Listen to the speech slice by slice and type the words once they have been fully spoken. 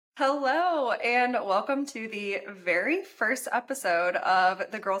Hello, and welcome to the very first episode of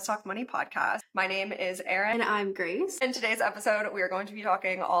the Girls Talk Money podcast. My name is Erin. And I'm Grace. In today's episode, we are going to be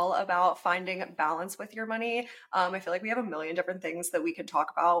talking all about finding balance with your money. I feel like we have a million different things that we can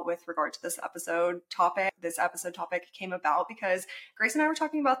talk about with regard to this episode topic. This episode topic came about because Grace and I were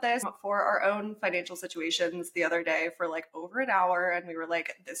talking about this for our own financial situations the other day for like over an hour, and we were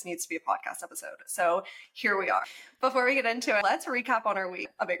like, this needs to be a podcast episode. So here we are. Before we get into it, let's recap on our week.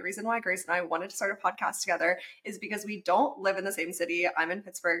 A big reason why Grace and I wanted to start a podcast together is because we don't live in the same city. I'm in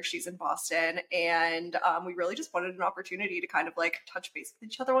Pittsburgh, she's in Boston, and we really just wanted an opportunity to kind of like touch base with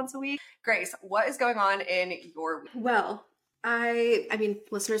each other once a week. Grace, what is going on in your week? Well, I mean,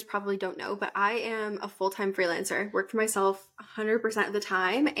 listeners probably don't know, but I am a full-time freelancer, work for myself 100% of the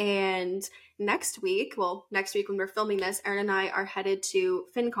time. And next week when we're filming this, Erin and I are headed to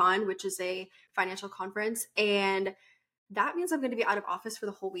FinCon, which is a financial conference. And that means I'm going to be out of office for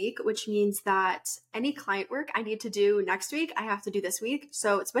the whole week, which means that any client work I need to do next week, I have to do this week.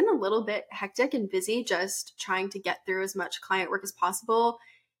 So it's been a little bit hectic and busy just trying to get through as much client work as possible,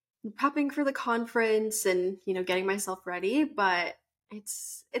 prepping for the conference and, getting myself ready. But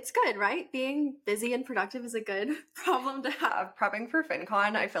it's good, right? Being busy and productive is a good problem to have. Prepping for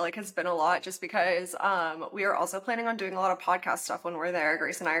FinCon, I feel like has been a lot just because we are also planning on doing a lot of podcast stuff when we're there.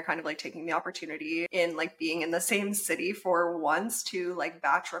 Grace and I are kind of like taking the opportunity in like being in the same city for once to like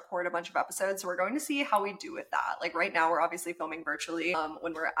batch record a bunch of episodes. So we're going to see how we do with that. Like right now, we're obviously filming virtually.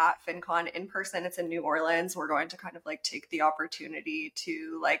 When we're at FinCon in person, it's in New Orleans. We're going to kind of like take the opportunity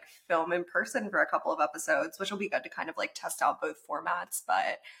to like film in person for a couple of episodes, which will be good to kind of like test out both formats.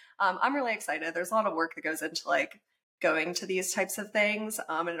 But I'm really excited. There's a lot of work that goes into like going to these types of things,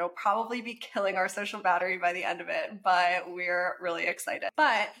 and it'll probably be killing our social battery by the end of it, but we're really excited.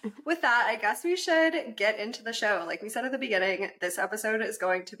 But with that, I guess we should get into the show. Like we said at the beginning, this episode is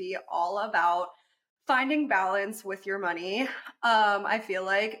going to be all about finding balance with your money. I feel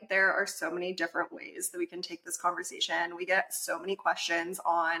like there are so many different ways that we can take this conversation. We get so many questions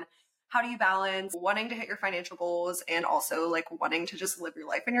on how do you balance wanting to hit your financial goals and also like wanting to just live your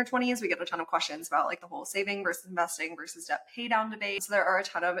life in your 20s? We get a ton of questions about like the whole saving versus investing versus debt pay down debate. So there are a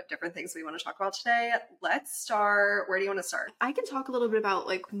ton of different things we want to talk about today. Let's start. Where do you want to start? I can talk a little bit about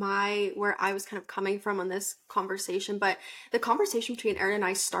like where I was kind of coming from on this conversation, but the conversation between Erin and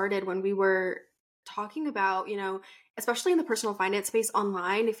I started when we were talking about, especially in the personal finance space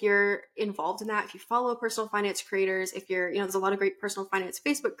online, if you're involved in that, if you follow personal finance creators, if you're, there's a lot of great personal finance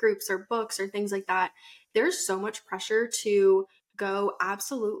Facebook groups or books or things like that, there's so much pressure to go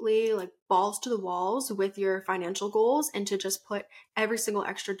absolutely like balls to the walls with your financial goals and to just put every single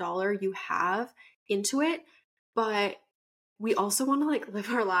extra dollar you have into it. But we also want to like live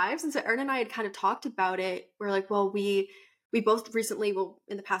our lives. And so Erin and I had kind of talked about it. We're like, well, we both recently,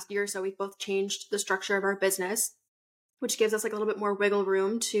 in the past year or so, we've both changed the structure of our business, which gives us like a little bit more wiggle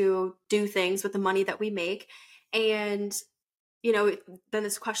room to do things with the money that we make. And, then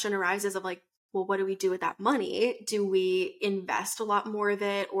this question arises of like, well, what do we do with that money? Do we invest a lot more of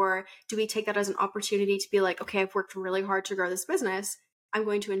it? Or do we take that as an opportunity to be like, okay, I've worked really hard to grow this business. I'm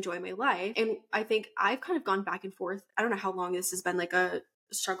going to enjoy my life. And I think I've kind of gone back and forth. I don't know how long this has been like a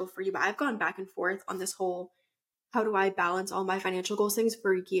struggle for you, but I've gone back and forth on this whole how do I balance all my financial goals things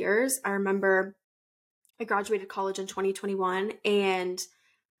for years. I remember I graduated college in 2021 and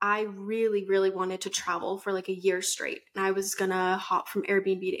I really, really wanted to travel for like a year straight. And I was going to hop from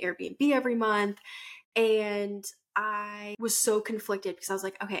Airbnb to Airbnb every month. And I was so conflicted because I was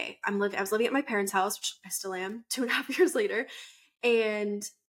like, okay, I was living at my parents' house, which I still am 2.5 years later. And,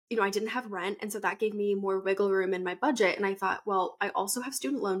 I didn't have rent. And so that gave me more wiggle room in my budget. And I thought, well, I also have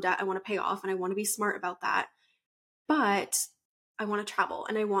student loan debt I want to pay off and I want to be smart about that. But I want to travel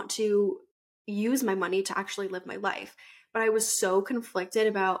and I want to use my money to actually live my life. But I was so conflicted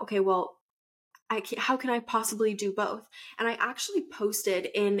about, okay, well, how can I possibly do both? And I actually posted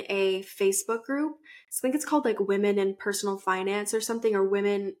in a Facebook group, I think it's called like Women in Personal Finance or something, or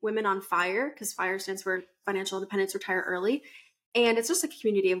Women on Fire, because FIRE stands for Financial Independence Retire Early. And it's just a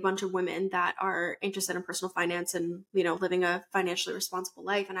community of a bunch of women that are interested in personal finance and, living a financially responsible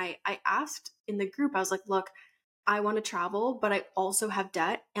life. And I asked in the group, I was like, look, I want to travel, but I also have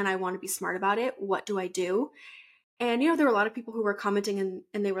debt and I want to be smart about it. What do I do? And, there were a lot of people who were commenting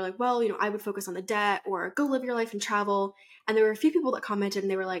and they were like, well, I would focus on the debt or go live your life and travel. And there were a few people that commented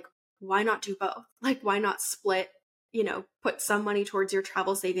and they were like, why not do both? Like, why not split, put some money towards your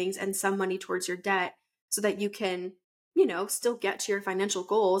travel savings and some money towards your debt so that you can, still get to your financial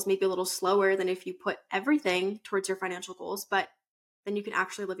goals, maybe a little slower than if you put everything towards your financial goals, but then you can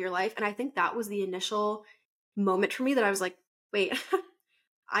actually live your life. And I think that was the initial moment for me that I was like, wait,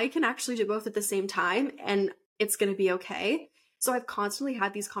 I can actually do both at the same time and it's going to be okay. So I've constantly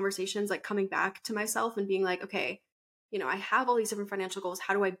had these conversations, like coming back to myself and being like, okay, I have all these different financial goals.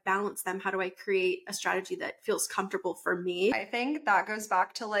 How do I balance them? How do I create a strategy that feels comfortable for me? I think that goes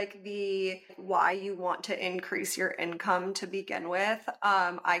back to like the why you want to increase your income to begin with.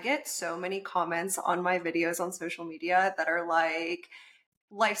 I get so many comments on my videos on social media that are like,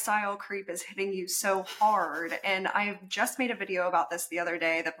 lifestyle creep is hitting you so hard. And I've just made a video about this the other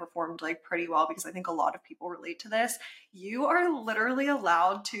day that performed like pretty well because I think a lot of people relate to this. You are literally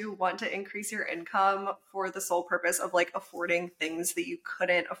allowed to want to increase your income for the sole purpose of like affording things that you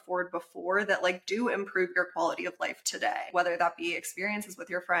couldn't afford before that like do improve your quality of life today, whether that be experiences with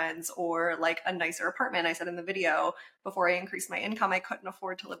your friends or like a nicer apartment. I said in the video, before I increased my income, I couldn't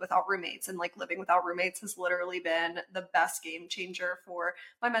afford to live without roommates. And like living without roommates has literally been the best game changer for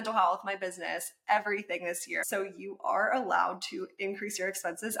my mental health, my business, everything this year. So you are allowed to increase your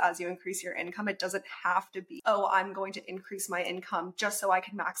expenses as you increase your income. It doesn't have to be, oh, I'm going to increase my income just so I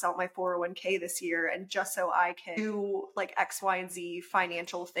can max out my 401k this year and just so I can do like X, Y, and Z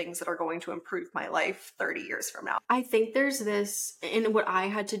financial things that are going to improve my life 30 years from now. I think there's this, and what I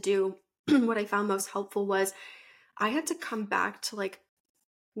had to do, what I found most helpful was I had to come back to like,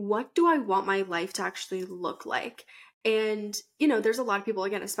 what do I want my life to actually look like? And, there's a lot of people,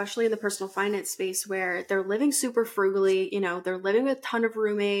 again, especially in the personal finance space, where they're living super frugally, they're living with a ton of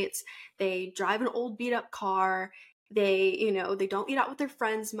roommates, they drive an old beat up car, they don't eat out with their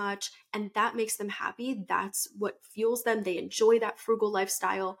friends much, and that makes them happy. That's what fuels them. They enjoy that frugal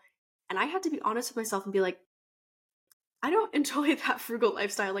lifestyle. And I had to be honest with myself and be like, I don't enjoy that frugal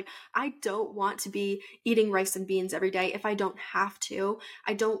lifestyle. Like, I don't want to be eating rice and beans every day if I don't have to.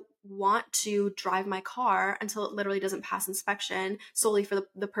 I don't want to drive my car until it literally doesn't pass inspection solely for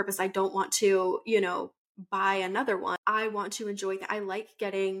the purpose I don't want to, buy another one. I want to enjoy that. I like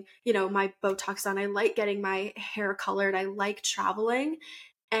getting, my Botox done. I like getting my hair colored. I like traveling.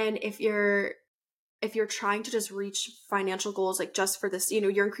 And if you're trying to just reach financial goals, like just for this,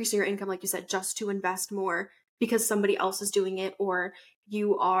 you're increasing your income, like you said, just to invest more because somebody else is doing it, or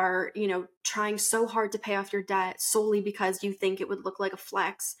you are, trying so hard to pay off your debt solely because you think it would look like a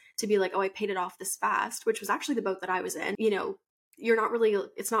flex to be like, oh, I paid it off this fast, which was actually the boat that I was in. You're not really,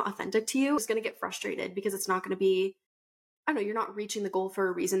 it's not authentic to you. It's going to get frustrated because it's not going to be, I don't know, you're not reaching the goal for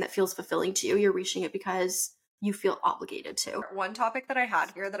a reason that feels fulfilling to you. You're reaching it because you feel obligated to. One topic that I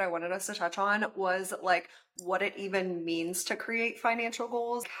had here that I wanted us to touch on was like what it even means to create financial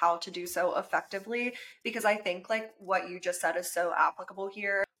goals, how to do so effectively, because I think like what you just said is so applicable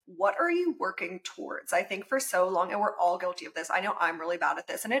here. What are you working towards? I think for so long, and we're all guilty of this. I know I'm really bad at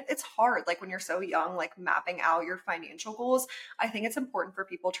this, and it's hard. Like when you're so young, like mapping out your financial goals, I think it's important for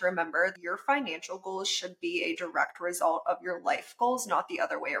people to remember your financial goals should be a direct result of your life goals, not the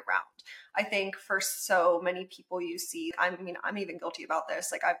other way around. I think for so many people you see, I mean, I'm even guilty about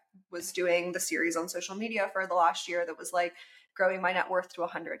this. Like I was doing the series on social media for the last year that was like growing my net worth to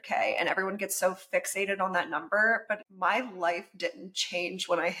 100K, and everyone gets so fixated on that number. But my life didn't change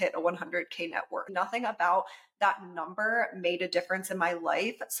when I hit a 100K net worth. Nothing about that number made a difference in my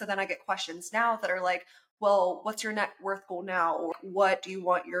life. So then I get questions now that are like, well, what's your net worth goal now? Or what do you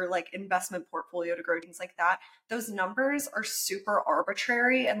want your like investment portfolio to grow? Things like that. Those numbers are super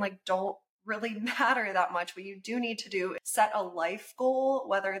arbitrary and like don't really matter that much. What you do need to do is set a life goal,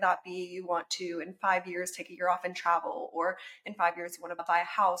 whether that be you want to in 5 years take a year off and travel, or in 5 years you want to buy a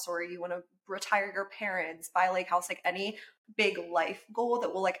house, or you want to retire your parents, buy a lake house, like any big life goal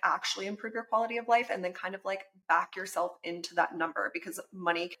that will like actually improve your quality of life, and then kind of like back yourself into that number, because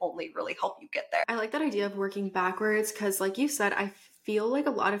money can only really help you get there. I like that idea of working backwards because like you said, I feel like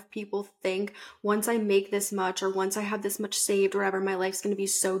a lot of people think once I make this much or once I have this much saved or whatever, my life's going to be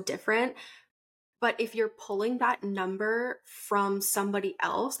so different. But if you're pulling that number from somebody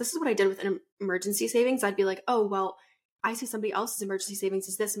else, this is what I did with an emergency savings. I'd be like, oh, well, I see somebody else's emergency savings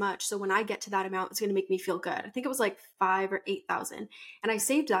is this much. So when I get to that amount, it's going to make me feel good. I think it was like 5,000 or 8,000. And I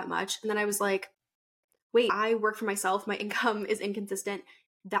saved that much. And then I was like, wait, I work for myself. My income is inconsistent.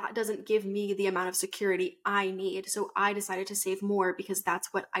 That doesn't give me the amount of security I need. So I decided to save more because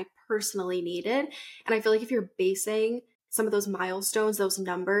that's what I personally needed. And I feel like if you're basing some of those milestones, those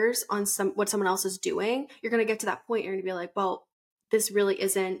numbers on what someone else is doing, you're going to get to that point. You're going to be like, well, this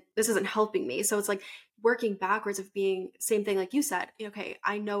isn't helping me. So it's like working backwards of being same thing. Like you said, okay,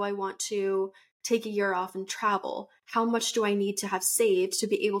 I know I want to take a year off and travel. How much do I need to have saved to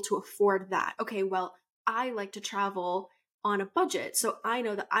be able to afford that? Okay, well, I like to travel on a budget. So I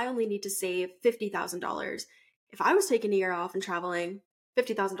know that I only need to save $50,000. If I was taking a year off and traveling,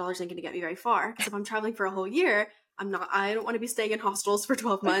 $50,000 ain't going to get me very far. Because if I'm traveling for a whole year, I don't want to be staying in hostels for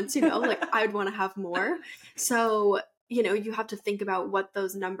 12 months, like I would want to have more. So, you have to think about what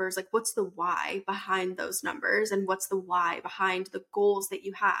those numbers, like what's the why behind those numbers and what's the why behind the goals that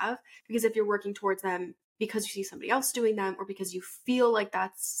you have. Because if you're working towards them because you see somebody else doing them or because you feel like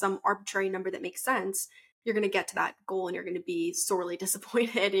that's some arbitrary number that makes sense, you're going to get to that goal and you're going to be sorely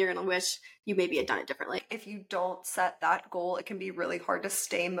disappointed and you're going to wish you maybe had done it differently. If you don't set that goal, it can be really hard to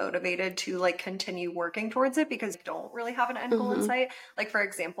stay motivated to like continue working towards it because you don't really have an end goal in sight. Like for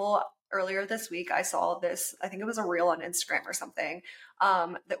example, earlier this week, I saw this, I think it was a reel on Instagram or something,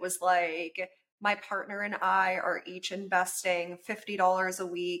 that was like, my partner and I are each investing $50 a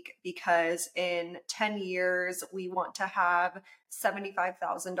week because in 10 years, we want to have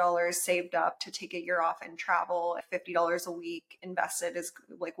 $75,000 saved up to take a year off and travel. $50 a week invested is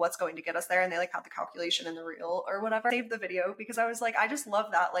like what's going to get us there. And they like had the calculation in the reel or whatever. Saved the video because I was like, I just love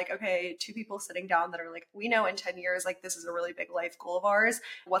that. Like, okay, two people sitting down that are like, we know in 10 years, like this is a really big life goal of ours.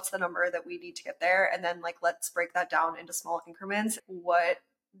 What's the number that we need to get there? And then like, let's break that down into small increments. What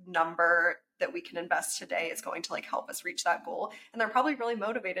number that we can invest today is going to like help us reach that goal. And they're probably really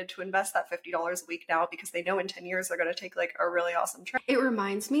motivated to invest that $50 a week now because they know in 10 years they're going to take like a really awesome trip.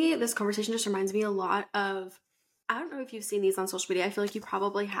 This conversation just reminds me a lot of, I don't know if you've seen these on social media. I feel like you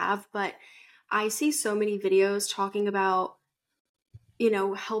probably have, but I see so many videos talking about,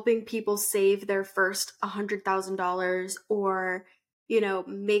 helping people save their first $100,000 or,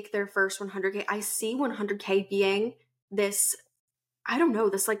 make their first 100K. I see 100K being this, I don't know,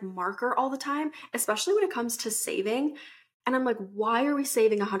 this like marker all the time, especially when it comes to saving. And I'm like, why are we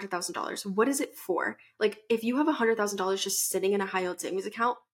saving $100,000? What is it for? Like, if you have $100,000 just sitting in a high yield savings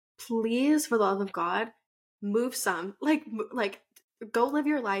account, please, for the love of God, move some. Like, go live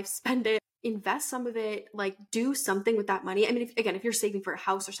your life, spend it, invest some of it, like do something with that money. I mean, if you're saving for a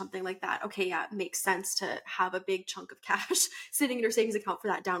house or something like that, okay, yeah, it makes sense to have a big chunk of cash sitting in your savings account for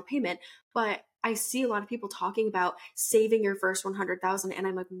that down payment. But I see a lot of people talking about saving your first 100,000, and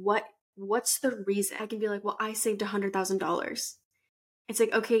I'm like, what's the reason? I can be like, well, I saved $100,000. It's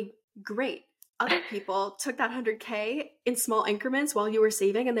like, okay, great. Other people took that 100K in small increments while you were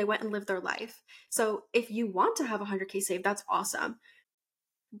saving and they went and lived their life. So if you want to have 100K saved, that's awesome.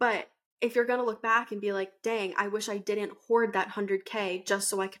 But if you're going to look back and be like, dang, I wish I didn't hoard that 100K just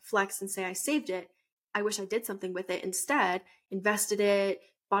so I could flex and say I saved it. I wish I did something with it instead, invested it,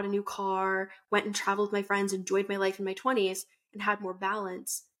 bought a new car, went and traveled with my friends, enjoyed my life in my 20s and had more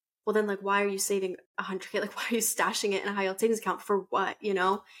balance. Well, then like, why are you saving 100K? Like, why are you stashing it in a high yield savings account for what?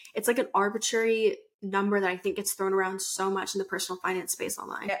 It's like an arbitrary number that I think gets thrown around so much in the personal finance space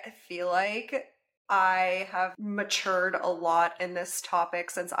online. Yeah, I feel like I have matured a lot in this topic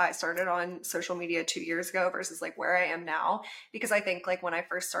since I started on social media 2 years ago versus like where I am now. Because I think like when I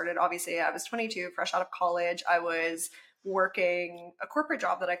first started, obviously I was 22, fresh out of college. I was working a corporate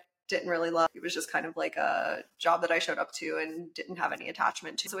job that I didn't really love. It was just kind of like a job that I showed up to and didn't have any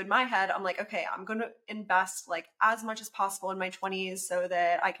attachment to. So in my head, I'm like, okay, I'm going to invest like as much as possible in my 20s so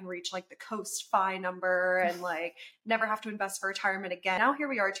that I can reach like the Coast Fi number and like never have to invest for retirement again. Now here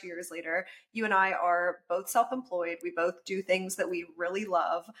we are 2 years later. You and I are both self-employed. We both do things that we really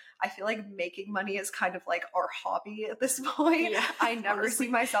love. I feel like making money is kind of like our hobby at this point. Yeah, I never see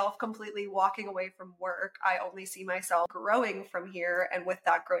myself completely walking away from work. I only see myself growing from here, and with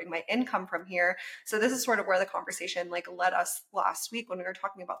that growing my income from here. So this is sort of where the conversation like led us last week when we were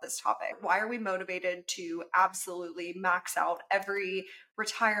talking about this topic. Why are we motivated to absolutely max out every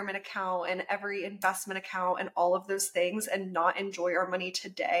retirement account and every investment account and all of those things and not enjoy our money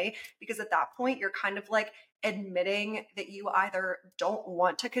today? Because at that point, you're kind of like admitting that you either don't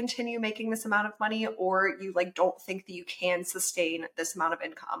want to continue making this amount of money or you like don't think that you can sustain this amount of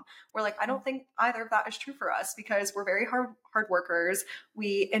income. We're like, I don't think either of that is true for us because we're very hard workers.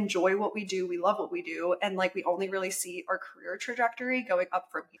 We enjoy what we do. We love what we do. And like, we only really see our career trajectory going up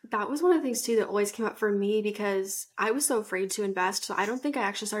from here. That was one of the things too that always came up for me because I was so afraid to invest. So I don't think I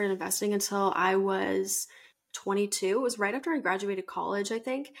actually started investing until I was 22. It was right after I graduated college, I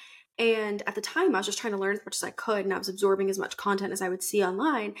think. And at the time, I was just trying to learn as much as I could, and I was absorbing as much content as I would see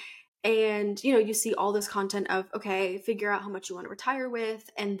online. And, you see all this content of, okay, figure out how much you want to retire with,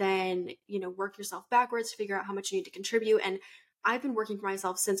 and then, work yourself backwards to figure out how much you need to contribute. And I've been working for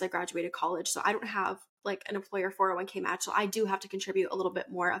myself since I graduated college, so I don't have like an employer 401k match. So I do have to contribute a little bit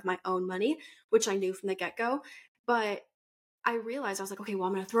more of my own money, which I knew from the get-go. But I realized I was like, okay, well,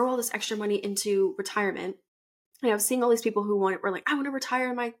 I'm going to throw all this extra money into retirement. And I was seeing all these people who were like, I want to retire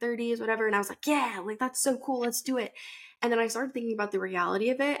in my 30s, whatever. And I was like, yeah, like that's so cool. Let's do it. And then I started thinking about the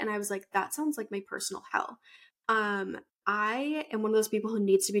reality of it. And I was like, that sounds like my personal hell. I am one of those people who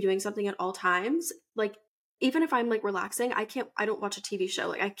needs to be doing something at all times. Like even if I'm like relaxing, I don't watch a TV show.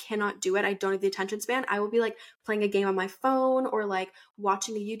 Like I cannot do it. I don't have the attention span. I will be like playing a game on my phone or like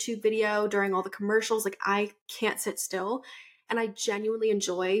watching a YouTube video during all the commercials. Like I can't sit still. And I genuinely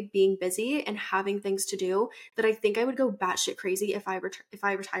enjoy being busy and having things to do that I think I would go batshit crazy if I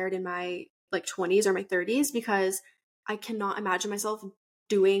retired in my like 20s or my 30s, because I cannot imagine myself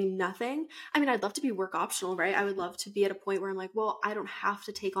doing nothing. I mean, I'd love to be work optional, right? I would love to be at a point where I'm like, well, I don't have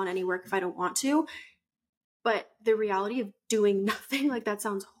to take on any work if I don't want to. But the reality of doing nothing, like that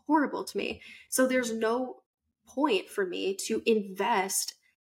sounds horrible to me. So there's no point for me to invest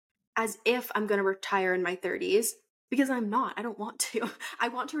as if I'm going to retire in my 30s, because I'm not. I don't want to. I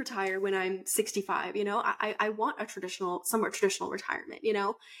want to retire when I'm 65, you know? I want a somewhat traditional retirement, you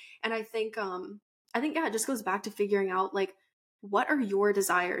know? And I think yeah, it just goes back to figuring out like what are your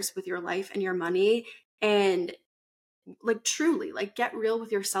desires with your life and your money, and like truly like get real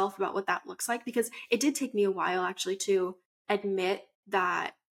with yourself about what that looks like, because it did take me a while actually to admit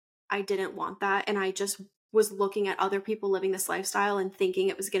that I didn't want that, and I just was looking at other people living this lifestyle and thinking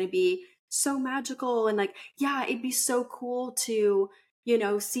it was going to be so magical and like yeah, it'd be so cool to, you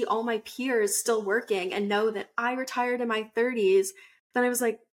know, see all my peers still working and know that I retired in my 30s. Then I was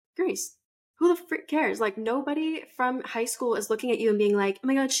like, Grace, who the frick cares? Like nobody from high school is looking at you and being like, oh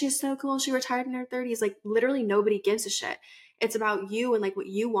my god, she's so cool, she retired in her 30s. Like literally nobody gives a shit. It's about you and like what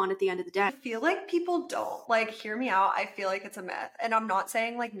you want at the end of the day. I feel like people don't like hear me out. I feel like it's a myth. And I'm not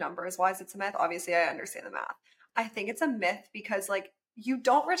saying like numbers wise it's a myth. Obviously, I understand the math. I think it's a myth because like you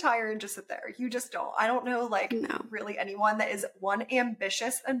don't retire and just sit there. You just don't. I don't know like No. really anyone that is one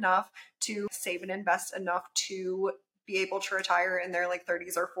ambitious enough to save and invest enough to be able to retire in their like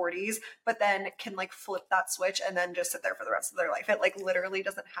 30s or 40s, but then can like flip that switch and then just sit there for the rest of their life. It like literally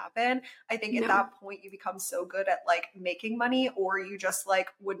doesn't happen. I think at No. that point you become so good at like making money, or you just like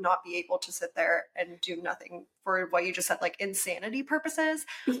would not be able to sit there and do nothing for what you just said, like insanity purposes.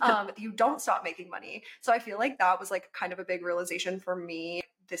 Yeah. You don't stop making money. So I feel like that was like kind of a big realization for me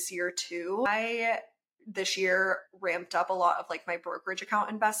this year too. I this year ramped up a lot of like my brokerage account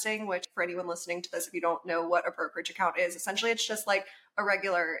investing, which for anyone listening to this, if you don't know what a brokerage account is, essentially it's just like a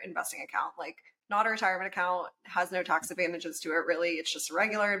regular investing account, like not a retirement account, has no tax advantages to it really. It's just a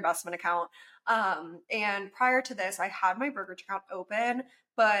regular investment account. And prior to this, I had my brokerage account open,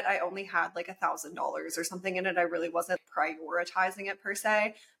 but I only had like $1,000 or something in it. I really wasn't prioritizing it per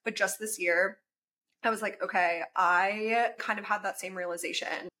se. But just this year, I was like, okay, I kind of had that same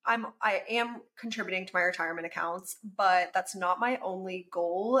realization. I am contributing to my retirement accounts, but that's not my only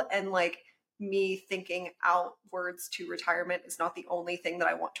goal. And like me thinking outwards to retirement is not the only thing that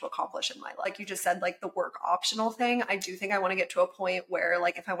I want to accomplish in my life. Like you just said, like the work optional thing, I do think I want to get to a point where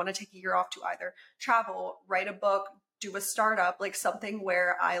like if I want to take a year off to either travel, write a book, do a startup, like something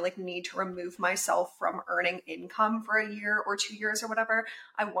where I like need to remove myself from earning income for a year or 2 years or whatever,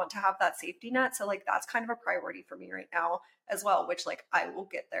 I want to have that safety net. So like that's kind of a priority for me right now as well, which like I will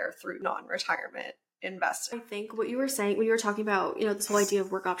get there through non-retirement investing. I think what you were saying when you were talking about, you know, this whole idea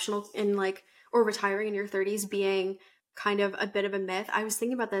of work optional and like, or retiring in your 30s being kind of a bit of a myth, I was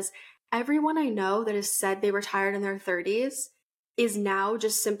thinking about this. Everyone I know that has said they retired in their 30s is now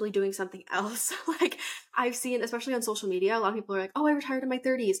just simply doing something else. Like I've seen, especially on social media, a lot of people are like, oh, I retired in my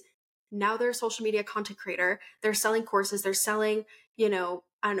 30s. Now they're a social media content creator. They're selling courses. They're selling, you know,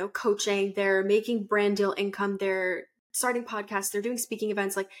 I don't know, coaching. They're making brand deal income. They're starting podcasts. They're doing speaking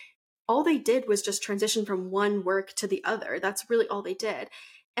events. Like all they did was just transition from one work to the other. That's really all they did.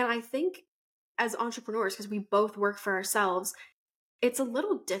 And I think as entrepreneurs, because we both work for ourselves, it's a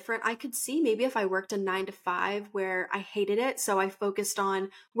little different. I could see maybe if I worked a 9 to 5 where I hated it. So I focused on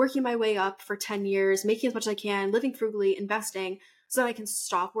working my way up for 10 years, making as much as I can, living frugally, investing so that I can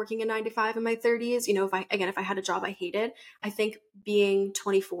stop working a 9 to 5 in my 30s. You know, if I had a job I hated, I think being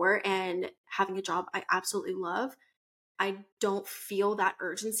 24 and having a job I absolutely love, I don't feel that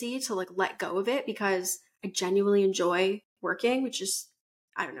urgency to like let go of it because I genuinely enjoy working, which is,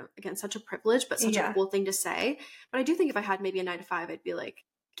 I don't know, again, such a privilege, but such a cool thing to say. But I do think if I had maybe a 9 to 5, I'd be like,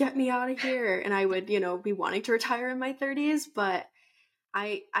 get me out of here. And I would, you know, be wanting to retire in my 30s. But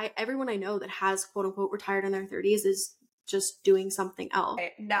everyone I know that has quote unquote retired in their 30s is just doing something else.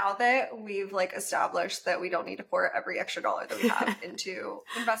 Okay, now that we've like established that we don't need to pour every extra dollar that we have into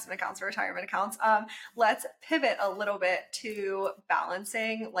investment accounts or retirement accounts, let's pivot a little bit to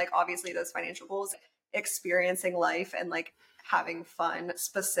balancing like obviously those financial goals, experiencing life and like having fun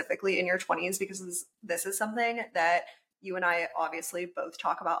specifically in your 20s, because this is something that you and I obviously both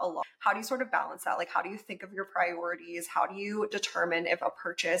talk about a lot. How do you sort of balance that? Like, how do you think of your priorities? How do you determine if a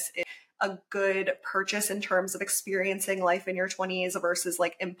purchase is a good purchase in terms of experiencing life in your 20s versus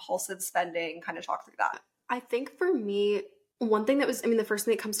like impulsive spending? Kind of talk through that. I think for me, one thing that was, I mean, the first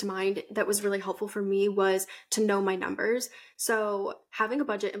thing that comes to mind that was really helpful for me was to know my numbers. So having a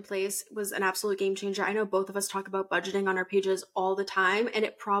budget in place was an absolute game changer. I know both of us talk about budgeting on our pages all the time, and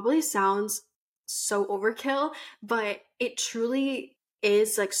it probably sounds so overkill, but it truly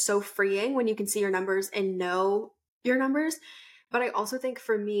is like so freeing when you can see your numbers and know your numbers. But I also think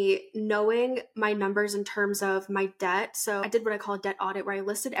for me, knowing my numbers in terms of my debt. So I did what I call a debt audit where I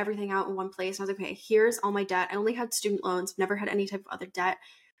listed everything out in one place. And I was like, okay, here's all my debt. I only had student loans, never had any type of other debt,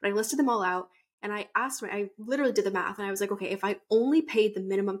 but I listed them all out. And I literally did the math and I was like, okay, if I only paid the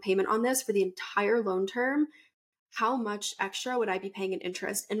minimum payment on this for the entire loan term, how much extra would I be paying in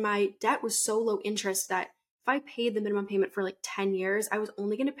interest? And my debt was so low interest that if I paid the minimum payment for like 10 years, I was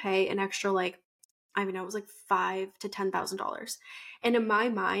only going to pay an extra like, I mean, it was like five to $10,000. And in my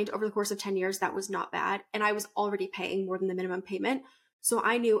mind, over the course of 10 years, that was not bad. And I was already paying more than the minimum payment. So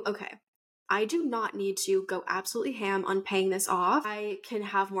I knew, okay, I do not need to go absolutely ham on paying this off. I can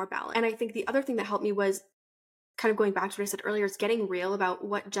have more balance. And I think the other thing that helped me was kind of going back to what I said earlier, is getting real about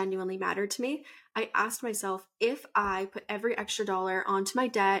what genuinely mattered to me. I asked myself, if I put every extra dollar onto my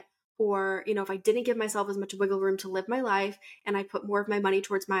debt, or, if I didn't give myself as much wiggle room to live my life and I put more of my money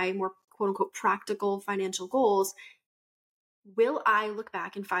towards my more quote unquote practical financial goals, will I look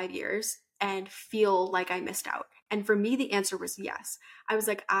back in 5 years and feel like I missed out? And for me, the answer was yes. I was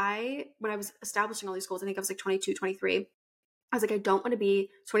like, when I was establishing all these goals, I think I was like 22, 23. I was like, I don't want to be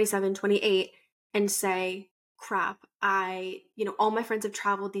 27, 28 and say, crap, all my friends have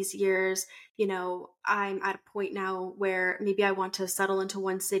traveled these years. I'm at a point now where maybe I want to settle into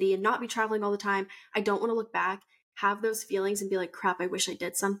one city and not be traveling all the time. I don't want to look back, have those feelings and be like, crap, I wish I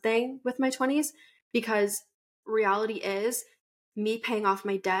did something with my 20s, because reality is me paying off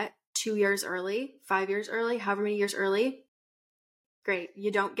my debt 2 years early, 5 years early, however many years early. Great.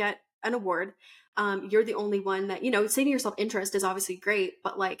 You don't get an award. You're the only one that, saving yourself interest is obviously great,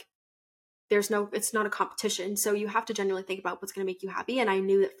 but like, it's not a competition. So you have to genuinely think about what's going to make you happy. And I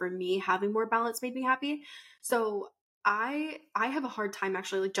knew that for me, having more balance made me happy. So I have a hard time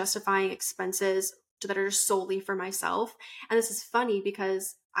actually like justifying expenses that are just solely for myself. And this is funny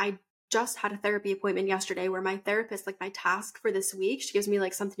because I just had a therapy appointment yesterday where my therapist, like my task for this week, she gives me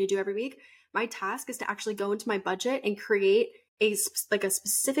like something to do every week. My task is to actually go into my budget and create a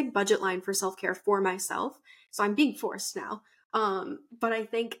specific budget line for self-care for myself. So I'm being forced now. But I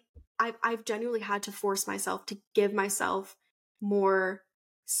think I've genuinely had to force myself to give myself more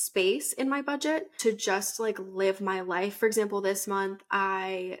space in my budget to just like live my life. For example, this month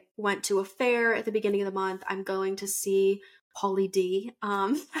I went to a fair at the beginning of the month. I'm going to see Pauly D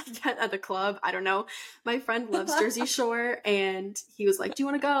at a club. I don't know. My friend loves Jersey Shore and he was like, "Do you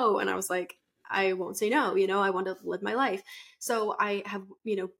want to go?" And I was like, I won't say no. I want to live my life. So I have,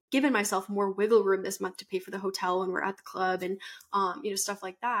 given myself more wiggle room this month to pay for the hotel when we're at the club and, stuff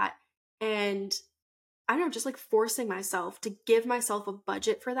like that. And I don't know, just like forcing myself to give myself a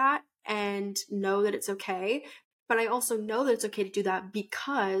budget for that and know that it's okay. But I also know that it's okay to do that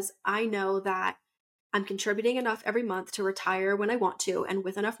because I know that I'm contributing enough every month to retire when I want to. And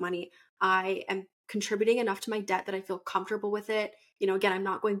with enough money, I am contributing enough to my debt that I feel comfortable with it. Again, I'm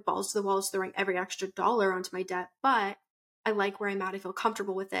not going balls to the walls throwing every extra dollar onto my debt, but I like where I'm at. I feel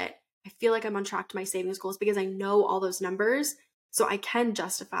comfortable with it. I feel like I'm on track to my savings goals because I know all those numbers. So I can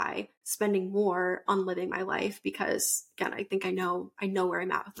justify spending more on living my life because, again, I think I know where I'm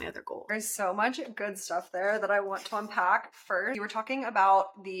at with my other goals. There's so much good stuff there that I want to unpack. First, you were talking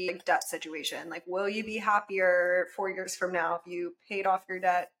about the debt situation. Like, will you be happier 4 years from now if you paid off your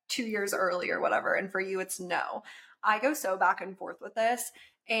debt 2 years early or whatever? And for you, it's no. I go so back and forth with this.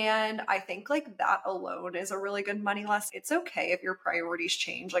 And I think like that alone is a really good money lesson. It's okay if your priorities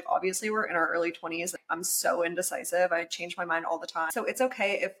change. Like obviously we're in our early 20s. I'm so indecisive. I change my mind all the time. So it's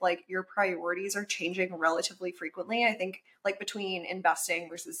okay if like your priorities are changing relatively frequently. I think like between investing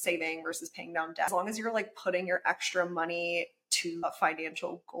versus saving versus paying down debt, as long as you're like putting your extra money to a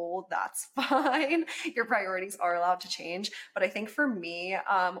financial goal, that's fine. Your priorities are allowed to change. But I think for me,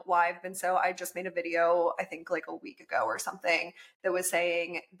 why I just made a video, I think like a week ago or something, that was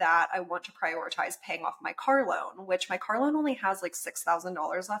saying that I want to prioritize paying off my car loan, which my car loan only has like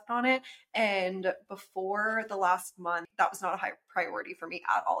 $6,000 left on it. And before the last month, that was not a high priority for me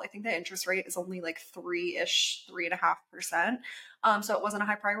at all. I think the interest rate is only like 3.5%. So it wasn't a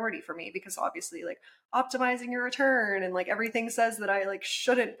high priority for me because obviously like optimizing your return and like everything says that I like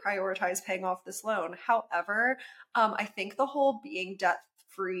shouldn't prioritize paying off this loan. However, I think the whole being debt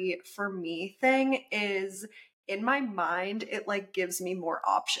free for me thing is in my mind, it like gives me more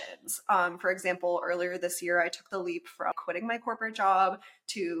options. For example, earlier this year, I took the leap from quitting my corporate job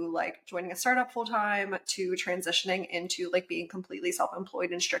to like joining a startup full time to transitioning into like being completely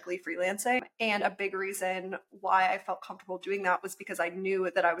self-employed and strictly freelancing. And a big reason why I felt comfortable doing that was because I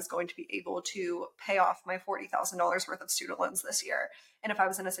knew that I was going to be able to pay off my $40,000 worth of student loans this year. And if I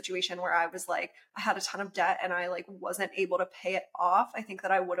was in a situation where I was like, I had a ton of debt and I like wasn't able to pay it off, I think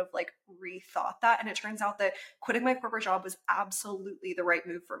that I would have like rethought that. And it turns out that quitting my corporate job was absolutely the right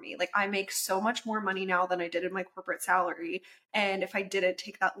move for me. Like I make so much more money now than I did in my corporate salary. And if I didn't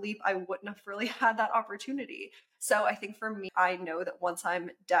take that leap, I wouldn't have really had that opportunity. So I think for me, I know that once I'm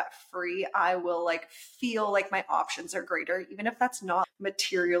debt free, I will like feel like my options are greater, even if that's not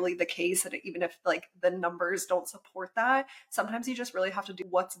materially the case. And even if like the numbers don't support that, sometimes you just really have to do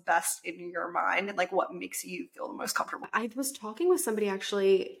what's best in your mind and like what makes you feel the most comfortable. I was talking with somebody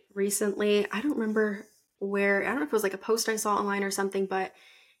actually recently. I don't remember where, I don't know if it was like a post I saw online or something, but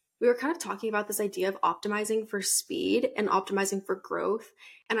we were kind of talking about this idea of optimizing for speed and optimizing for growth.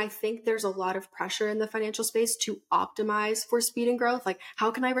 And I think there's a lot of pressure in the financial space to optimize for speed and growth. Like,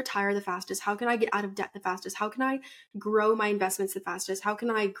 how can I retire the fastest? How can I get out of debt the fastest? How can I grow my investments the fastest? How can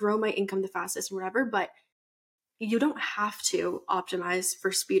I grow my income the fastest, whatever? But you don't have to optimize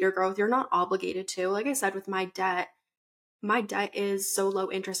for speed or growth. You're not obligated to. Like I said, with my debt is so low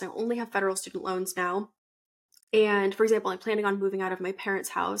interest. I only have federal student loans now. And for example, I'm planning on moving out of my parents'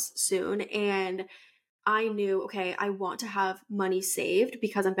 house soon. And I knew, okay, I want to have money saved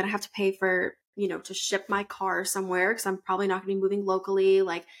because I'm going to have to pay for, to ship my car somewhere because I'm probably not going to be moving locally.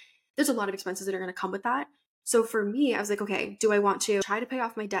 Like there's a lot of expenses that are going to come with that. So for me, I was like, okay, do I want to try to pay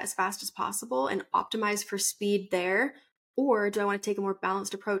off my debt as fast as possible and optimize for speed there? Or do I want to take a more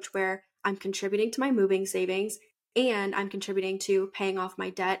balanced approach where I'm contributing to my moving savings and I'm contributing to paying off my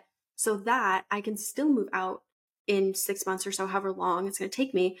debt so that I can still move out in 6 months or so, however long it's going to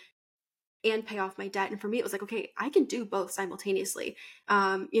take me, and pay off my debt. And for me, it was like, okay, I can do both simultaneously.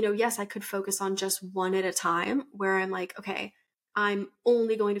 Yes, I could focus on just one at a time where I'm like, okay, I'm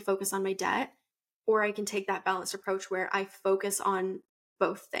only going to focus on my debt, or I can take that balanced approach where I focus on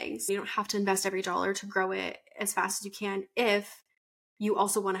both things. You don't have to invest every dollar to grow it as fast as you can if you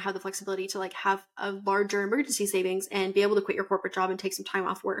also want to have the flexibility to like have a larger emergency savings and be able to quit your corporate job and take some time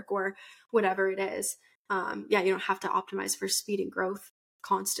off work or whatever it is. You don't have to optimize for speed and growth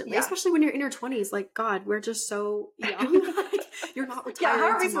constantly, especially when you're in your 20s. Like, God, we're just so young. Like, you're not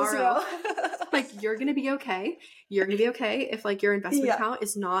retiring tomorrow. Like, you're gonna be okay. You're gonna be okay if like your investment account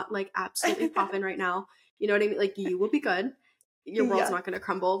is not like absolutely popping right now. You know what I mean? Like, you will be good. Your world's not gonna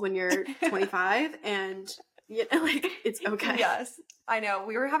crumble when you're 25, and like it's okay. Yes, I know.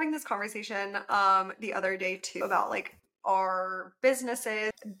 We were having this conversation the other day too about like our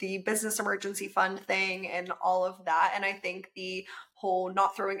businesses, the business emergency fund thing and all of that. And I think the whole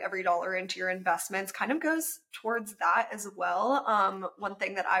not throwing every dollar into your investments kind of goes towards that as well. One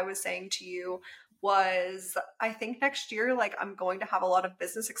thing that I was saying to you was I think next year, like I'm going to have a lot of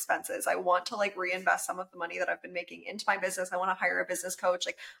business expenses. I want to like reinvest some of the money that I've been making into my business. I want to hire a business coach.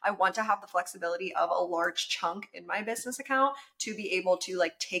 Like I want to have the flexibility of a large chunk in my business account to be able to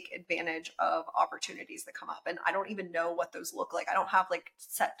like take advantage of opportunities that come up. And I don't even know what those look like. I don't have like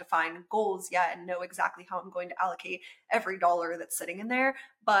set defined goals yet and know exactly how I'm going to allocate every dollar that's sitting in there.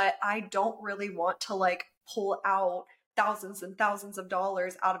 But I don't really want to like pull out thousands and thousands of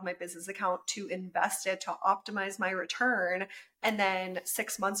dollars out of my business account to invest it to optimize my return, and then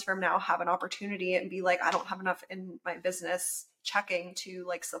 6 months from now have an opportunity and be like, I don't have enough in my business checking to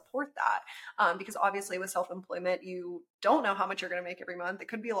like support that. Because obviously with self-employment, you don't know how much you're going to make every month. It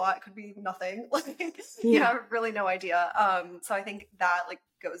could be a lot, it could be nothing. Like you have really no idea. So I think that like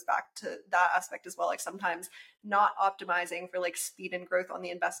goes back to that aspect as well. Like sometimes not optimizing for like speed and growth on the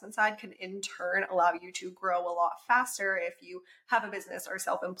investment side can in turn allow you to grow a lot faster if you have a business or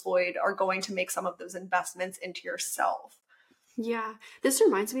self-employed, are going to make some of those investments into yourself. Yeah. This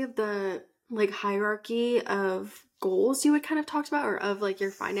reminds me of the like hierarchy of goals you had kind of talked about, or of like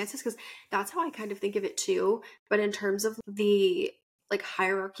your finances, because that's how I kind of think of it too. But in terms of the like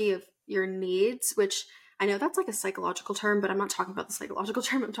hierarchy of your needs, which I know that's like a psychological term, but I'm not talking about the psychological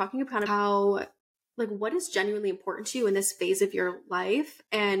term. I'm talking about how like what is genuinely important to you in this phase of your life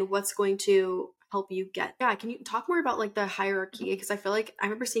and what's going to help you get. Yeah, can you talk more about like the hierarchy? Because I feel like I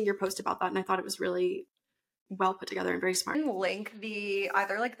remember seeing your post about that and I thought it was really well put together and very smart. I can link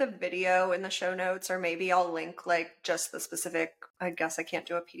either like the video in the show notes, or maybe I'll link like just the specific I guess I can't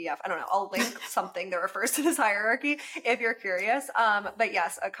do a PDF. I don't know. I'll link something that refers to this hierarchy if you're curious. But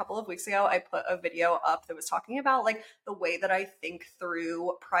yes, a couple of weeks ago, I put a video up that was talking about like the way that I think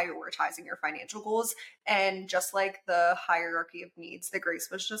through prioritizing your financial goals, and just like the hierarchy of needs that Grace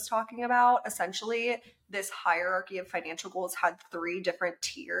was just talking about. Essentially, this hierarchy of financial goals had 3 different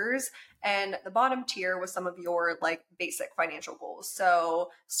tiers, and the bottom tier was some of your like basic financial goals. So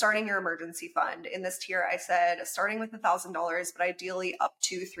starting your emergency fund. In this tier, I said starting with $1,000, but ideally up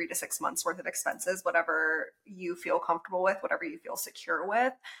to 3 to 6 months worth of expenses, whatever you feel comfortable with, whatever you feel secure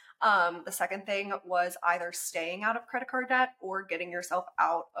with. The second thing was either staying out of credit card debt or getting yourself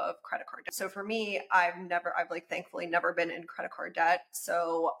out of credit card debt. So for me, I've like thankfully never been in credit card debt.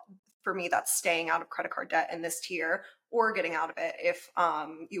 So for me, that's staying out of credit card debt in this tier or getting out of it if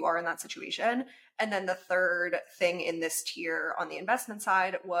you are in that situation. And then the third thing in this tier on the investment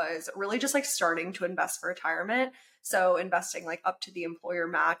side was really just like starting to invest for retirement. So investing like up to the employer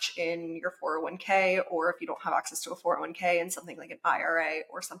match in your 401k, or if you don't have access to a 401k, in something like an IRA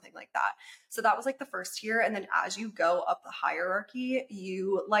or something like that. So that was like the first tier. And then as you go up the hierarchy,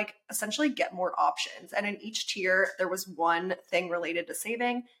 you like essentially get more options. And in each tier, there was one thing related to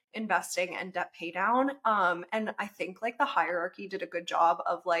saving, investing, and debt pay down. And I think like the hierarchy did a good job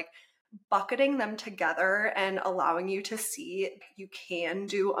of like bucketing them together and allowing you to see you can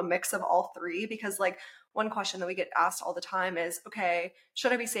do a mix of all 3. Because like one question that we get asked all the time is, okay,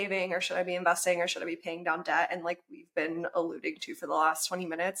 should I be saving or should I be investing or should I be paying down debt? And like we've been alluding to for the last 20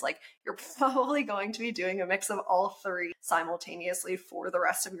 minutes, like you're probably going to be doing a mix of all 3 simultaneously for the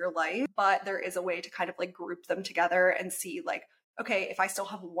rest of your life. But there is a way to kind of like group them together and see like, okay, if I still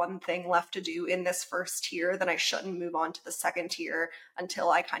have one thing left to do in this first tier, then I shouldn't move on to the second tier until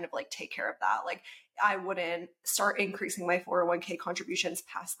I kind of like take care of that. Like I wouldn't start increasing my 401k contributions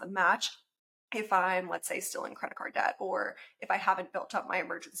past the match if I'm, let's say, still in credit card debt, or if I haven't built up my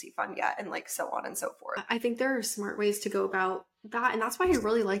emergency fund yet, and like so on and so forth. I think there are smart ways to go about that. And that's why I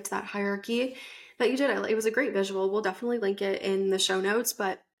really liked that hierarchy that you did. It was a great visual. We'll definitely link it in the show notes,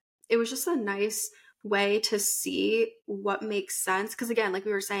 but it was just a nice way to see what makes sense. Because again, like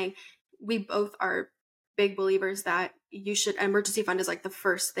we were saying, we both are big believers that emergency fund is like the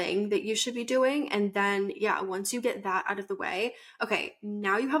first thing that you should be doing. And then, yeah, once you get that out of the way, okay,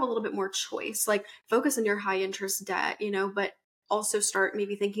 now you have a little bit more choice, like focus on your high interest debt, but also start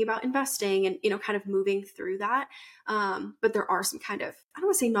maybe thinking about investing and, kind of moving through that. But there are some kind of, I don't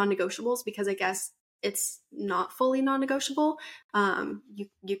want to say non-negotiables, because I guess it's not fully non-negotiable.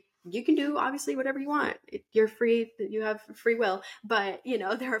 You can do obviously whatever you want. You're free, you have free will, but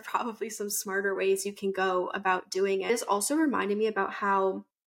there are probably some smarter ways you can go about doing it. This also reminded me about how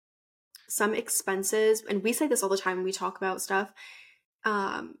some expenses, and we say this all the time when we talk about stuff,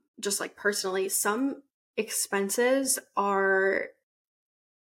 just like personally, some expenses are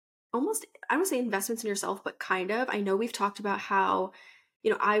almost, I don't say investments in yourself, but kind of. I know we've talked about how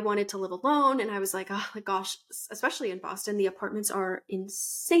I wanted to live alone, and I was like, oh my gosh, especially in Boston, the apartments are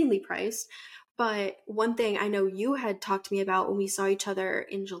insanely priced. But one thing I know you had talked to me about when we saw each other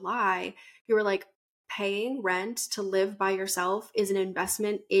in July, you were like, paying rent to live by yourself is an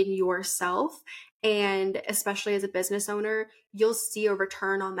investment in yourself. And especially as a business owner, you'll see a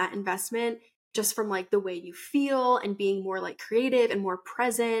return on that investment just from like the way you feel and being more like creative and more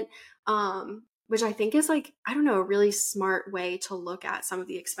present. Which I think is like, I don't know, a really smart way to look at some of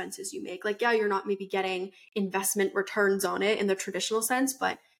the expenses you make. Like, yeah, you're not maybe getting investment returns on it in the traditional sense,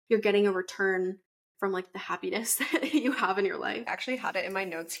 but you're getting a return from like the happiness that you have in your life. I actually had it in my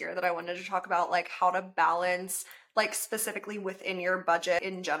notes here that I wanted to talk about like how to balance like specifically within your budget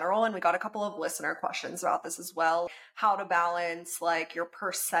in general. And we got a couple of listener questions about this as well. How to balance like your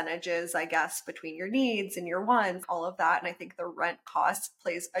percentages, I guess, between your needs and your wants, all of that. And I think the rent cost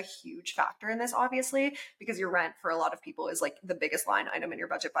plays a huge factor in this, obviously, because your rent for a lot of people is like the biggest line item in your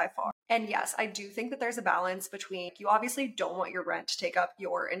budget by far. And yes, I do think that there's a balance between, you obviously don't want your rent to take up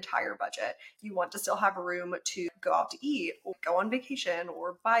your entire budget. You want to still have room to go out to eat or go on vacation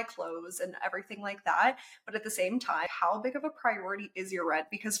or buy clothes and everything like that. But at the same time, how big of a priority is your rent?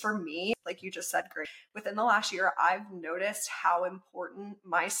 Because for me, like you just said, Grace, within the last year, I've noticed how important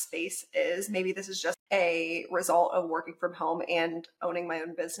my space is. Maybe this is just a result of working from home and owning my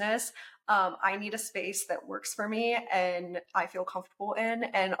own business. I need a space that works for me and I feel comfortable in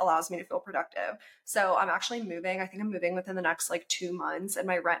and allows me to feel productive. So I'm actually moving. I think I'm moving within the next like 2 months, and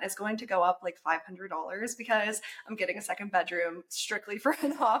my rent is going to go up like $500 because I'm getting a second bedroom strictly for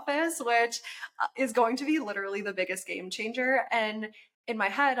an office, which is going to be literally the biggest game changer. And in my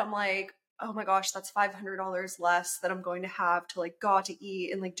head, I'm like, oh my gosh, that's $500 less that I'm going to have to like go out to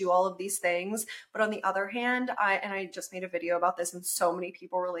eat and like do all of these things. But on the other hand, I just made a video about this and so many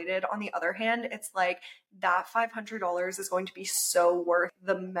people related. On the other hand, it's like that $500 is going to be so worth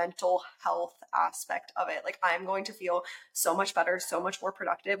the mental health aspect of it. Like I'm going to feel so much better, so much more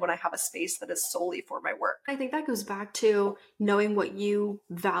productive when I have a space that is solely for my work. I think that goes back to knowing what you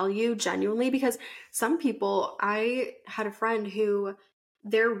value genuinely, because some people, I had a friend who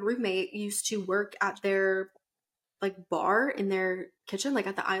their roommate used to work at their like bar in their kitchen, like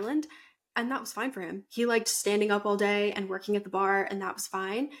at the island, and that was fine for him. He liked standing up all day and working at the bar, and that was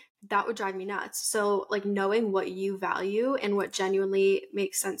fine. That would drive me nuts. So, like, knowing what you value and what genuinely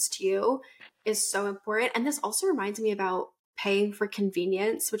makes sense to you is so important. And this also reminds me about paying for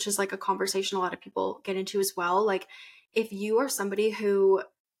convenience, which is like a conversation a lot of people get into as well. Like, if you are somebody who,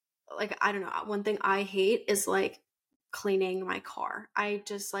 like, I don't know, one thing I hate is like cleaning my car. I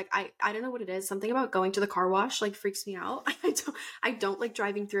just like I don't know what it is. Something about going to the car wash like freaks me out. I don't like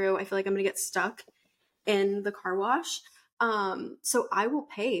driving through. I feel like I'm gonna get stuck in the car wash. So I will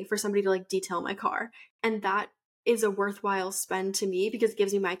pay for somebody to like detail my car. And that is a worthwhile spend to me because it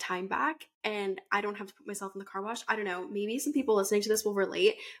gives me my time back and I don't have to put myself in the car wash. I don't know, maybe some people listening to this will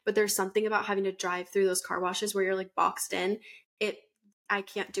relate, but there's something about having to drive through those car washes where you're like boxed in. It I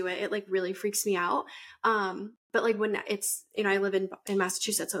can't do it. It like really freaks me out. But like when it's, I live in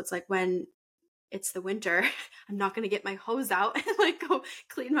Massachusetts, so it's like when it's the winter, I'm not going to get my hose out and like go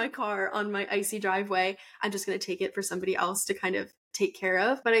clean my car on my icy driveway. I'm just going to take it for somebody else to kind of take care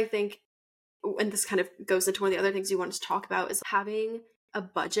of. But I think, and this kind of goes into one of the other things you wanted to talk about, is having a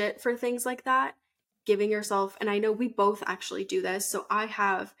budget for things like that, giving yourself, and I know we both actually do this. So I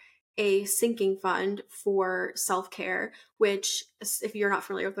have a sinking fund for self-care, which if you're not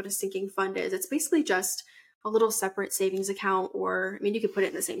familiar with what a sinking fund is, it's basically just a little separate savings account, or I mean, you could put it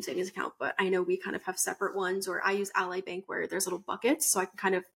in the same savings account, but I know we kind of have separate ones, or I use Ally Bank where there's little buckets. So I can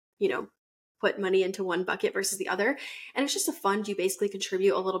kind of, put money into one bucket versus the other. And it's just a fund you basically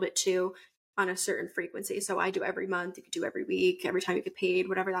contribute a little bit to on a certain frequency. So I do every month, you could do every week, every time you get paid,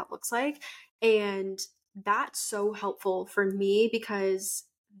 whatever that looks like. And that's so helpful for me because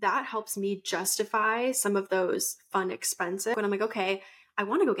that helps me justify some of those fun expenses. When I'm like, okay, I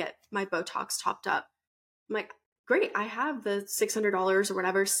want to go get my Botox topped up. I'm like, great, I have the $600 or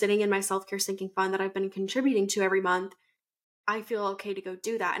whatever sitting in my self-care sinking fund that I've been contributing to every month. I feel okay to go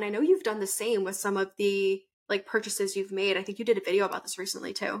do that. And I know you've done the same with some of the like purchases you've made. I think you did a video about this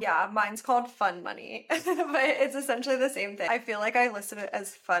recently too. Yeah, mine's called Fun Money, but it's essentially the same thing. I feel like I listed it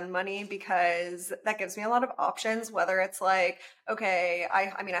as Fun Money because that gives me a lot of options, whether it's like, okay,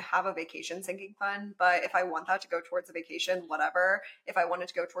 I mean, I have a vacation sinking fund, but if I want that to go towards a vacation, whatever. If I want it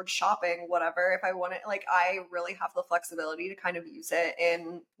to go towards shopping, whatever. If I want it, like, I really have the flexibility to kind of use it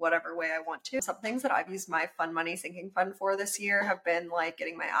in whatever way I want to. Some things that I've used my Fun Money sinking fund for this year have been like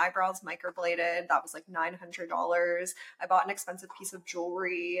getting my eyebrows microbladed. That was like $900. I bought an expensive piece of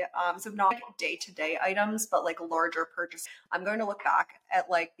jewelry. So not like day-to-day items, but like larger purchases. I'm going to look back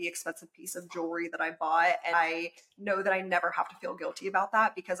at like the expensive piece of jewelry that I bought, and I know that I never have to feel guilty about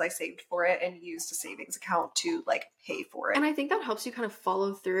that because I saved for it and used a savings account to like pay for it. And I think that helps you kind of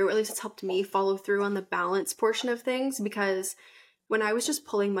follow through, or at least it's helped me follow through on the balance portion of things, because when I was just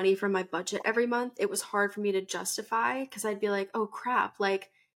pulling money from my budget every month, it was hard for me to justify because I'd be like, oh crap,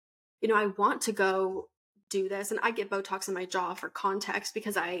 like, I want to go do this. And I get Botox in my jaw for context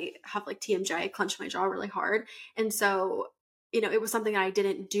because I have like TMJ, I clench my jaw really hard. And so, it was something that I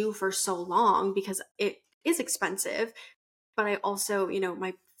didn't do for so long because it is expensive, but I also,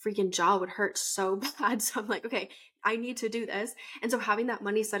 my freaking jaw would hurt so bad. So I'm like, okay, I need to do this. And so having that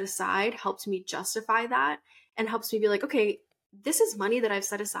money set aside helps me justify that and helps me be like, okay, this is money that I've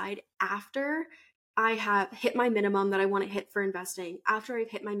set aside after I have hit my minimum that I want to hit for investing, after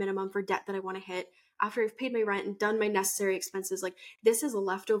I've hit my minimum for debt that I want to hit, after I've paid my rent and done my necessary expenses. Like, this is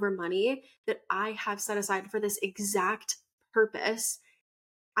leftover money that I have set aside for this exact purpose.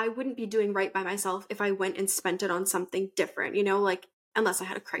 I wouldn't be doing right by myself if I went and spent it on something different, like unless I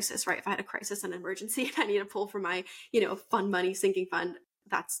had a crisis, right? If I had a crisis and an emergency and I need to pull from my, fun money sinking fund,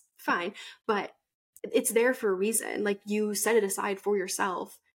 that's fine. But it's there for a reason. Like, you set it aside for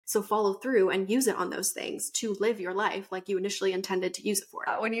yourself. So follow through and use it on those things to live your life like you initially intended to use it for.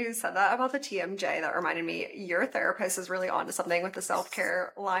 When you said that about the TMJ, that reminded me, your therapist is really onto something with the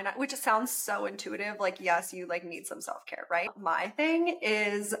self-care line, which sounds so intuitive. Like, yes, you like need some self-care, right? My thing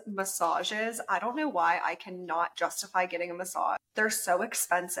is massages. I don't know why I cannot justify getting a massage. They're so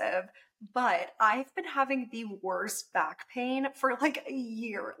expensive. but I've been having the worst back pain for like a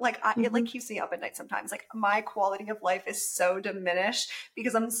year. Like it like Mhm. keeps me up at night sometimes. Like my quality of life is so diminished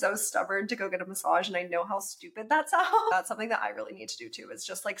because I'm so stubborn to go get a massage, and I know how stupid that sounds. That's something that I really need to do too, is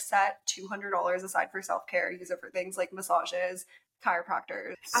just like set $200 aside for self-care, use it for things like massages,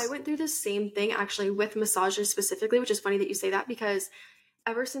 chiropractors. I went through the same thing actually with massages specifically, which is funny that you say that because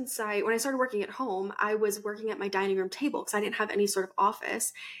ever since when I started working at home, I was working at my dining room table because I didn't have any sort of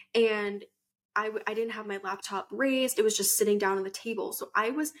office, and I didn't have my laptop raised. It was just sitting down on the table. So I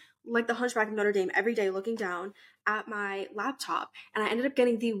was like the Hunchback of Notre Dame every day looking down at my laptop, and I ended up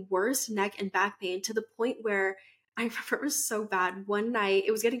getting the worst neck and back pain to the point where I remember it was so bad. One night,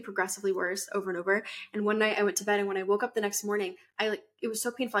 it was getting progressively worse over and over. And one night I went to bed, and when I woke up the next morning, it was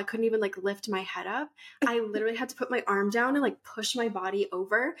so painful. I couldn't even like lift my head up. I literally had to put my arm down and like push my body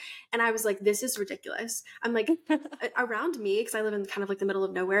over. And I was like, this is ridiculous. I'm like, around me, because I live in kind of like the middle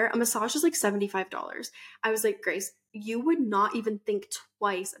of nowhere, a massage is like $75. I was like, Grace, you would not even think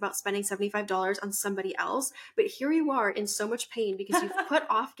twice about spending $75 on somebody else. But here you are in so much pain because you've put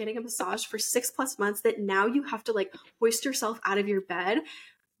off getting a massage for 6+ months that now you have to like hoist yourself out of your bed.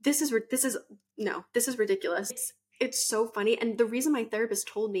 This is ridiculous. It's so funny. And the reason my therapist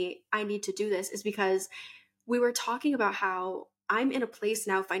told me I need to do this is because we were talking about how I'm in a place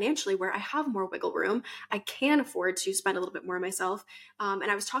now financially where I have more wiggle room. I can afford to spend a little bit more on myself. And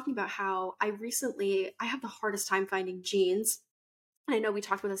I was talking about how I have the hardest time finding jeans. And I know we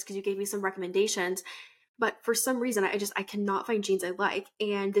talked about this because you gave me some recommendations, but for some reason I cannot find jeans I like.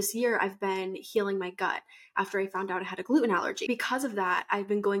 And this year I've been healing my gut after I found out I had a gluten allergy. Because of that, I've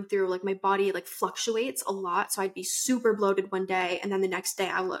been going through like my body like fluctuates a lot. So I'd be super bloated one day and then the next day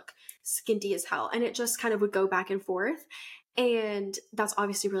I look skinty as hell. And it just kind of would go back and forth. And that's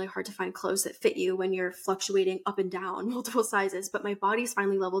obviously really hard to find clothes that fit you when you're fluctuating up and down multiple sizes. But my body's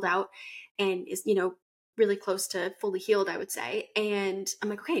finally leveled out and is, really close to fully healed, I would say. And I'm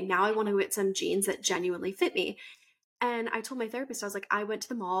like, okay, now I want to get some jeans that genuinely fit me. And I told my therapist, I was like, I went to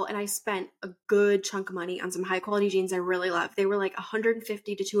the mall and I spent a good chunk of money on some high quality jeans I really love. They were like $150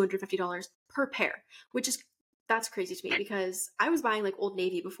 to $250 per pair, which is that's crazy to me because I was buying like Old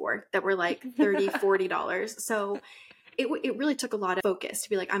Navy before that were like $30, $40. So it really took a lot of focus to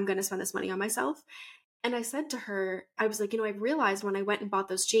be like, I'm going to spend this money on myself. And I said to her, I was like, I realized when I went and bought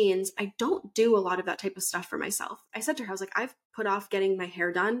those jeans, I don't do a lot of that type of stuff for myself. I said to her, I was like, I've put off getting my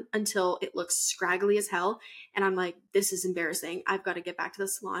hair done until it looks scraggly as hell. And I'm like, this is embarrassing. I've got to get back to the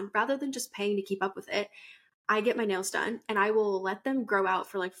salon rather than just paying to keep up with it. I get my nails done and I will let them grow out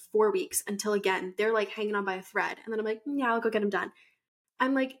for like 4 weeks until again, they're like hanging on by a thread. And then I'm like, yeah, I'll go get them done.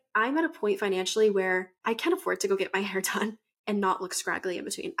 I'm like, I'm at a point financially where I can afford to go get my hair done and not look scraggly in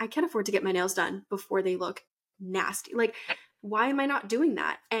between. I can afford to get my nails done before they look nasty. Like, why am I not doing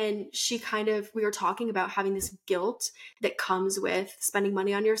that? And we were talking about having this guilt that comes with spending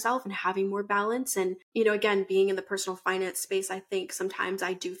money on yourself and having more balance. And, again, being in the personal finance space, I think sometimes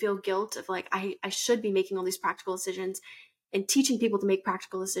I do feel guilt of like, I should be making all these practical decisions and teaching people to make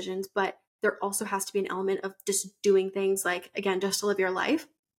practical decisions. But there also has to be an element of just doing things like, again, just to live your life.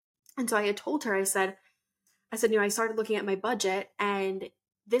 And so I had told her, I said, I started looking at my budget and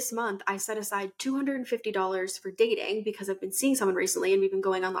this month I set aside $250 for dating because I've been seeing someone recently and we've been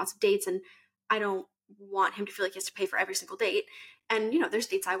going on lots of dates and I don't want him to feel like he has to pay for every single date. And, there's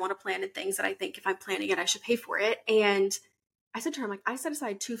dates I want to plan and things that I think if I'm planning it, I should pay for it. And I said to her, I'm like, I set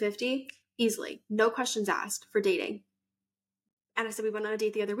aside $250 easily, no questions asked for dating. And I said, we went on a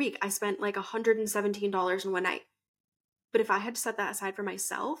date the other week. I spent like $117 in one night. But if I had to set that aside for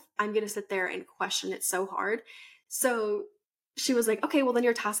myself, I'm going to sit there and question it so hard. So she was like, okay, well, then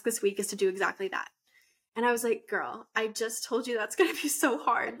your task this week is to do exactly that. And I was like, girl, I just told you that's going to be so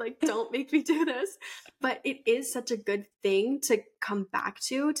hard. Like, don't make me do this. But it is such a good thing to come back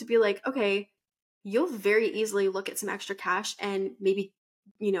to be like, okay, you'll very easily look at some extra cash and maybe,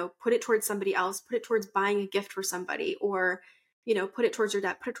 put it towards somebody else, put it towards buying a gift for somebody or, put it towards your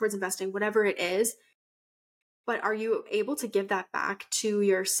debt, put it towards investing, whatever it is. But are you able to give that back to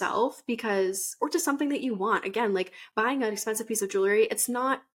yourself or to something that you want? Again, like buying an expensive piece of jewelry, it's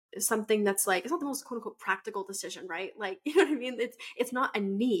not something that's like, it's not the most quote unquote practical decision, right? Like, you know what I mean? It's not a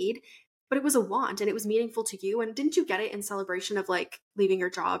need, but it was a want and it was meaningful to you. And didn't you get it in celebration of like leaving your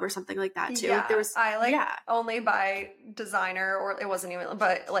job or something like that too. Yeah, There was, I like yeah, only buy designer, or it wasn't even,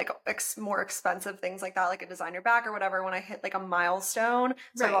 but like more expensive things like that, like a designer bag or whatever, when I hit like a milestone.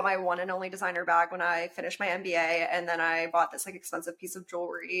 So I bought right. my one and only designer bag when I finished my MBA, and then I bought this like expensive piece of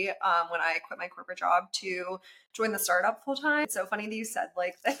jewelry when I quit my corporate job to join the startup full time. It's so funny that you said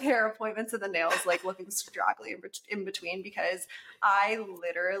like the hair appointments and the nails like looking straggly in between, because I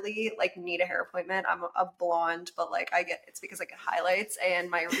literally like need a hair appointment. I'm a blonde, but like it's because I get highlights and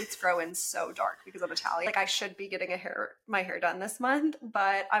my roots grow in so dark because I'm Italian. Like I should be getting my hair done this month,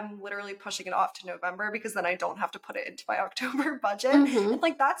 but I'm literally pushing it off to November because then I don't have to put it into my October budget. Mm-hmm. And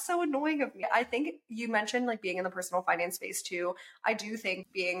like that's so annoying of me. I think you mentioned like being in the personal finance space too. I do think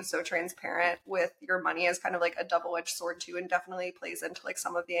being so transparent with your money is kind of like a double-edged sword too, and definitely plays into like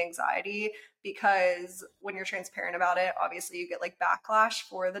some of the anxiety, because when you're transparent about it, obviously you get like backlash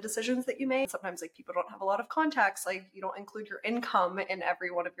for the decisions that you make. Sometimes like people don't have a lot of context, like you don't include your income in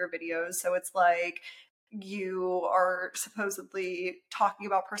every one of your videos. So it's like you are supposedly talking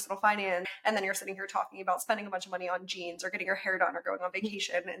about personal finance, and then you're sitting here talking about spending a bunch of money on jeans or getting your hair done or going on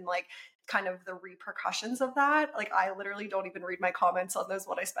vacation, and like kind of the repercussions of that. Like I literally don't even read my comments on those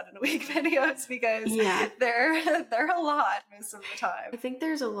what I spend in a week videos, because Yeah. they're a lot most of the time. I think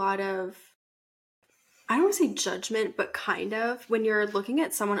there's a lot of, I don't want to say judgment, but kind of when you're looking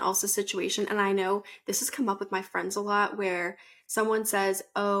at someone else's situation. And I know this has come up with my friends a lot where someone says,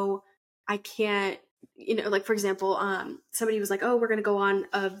 oh, I can't, like for example, somebody was like, oh, we're going to go on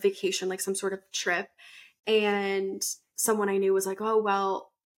a vacation, like some sort of trip. And someone I knew was like, oh,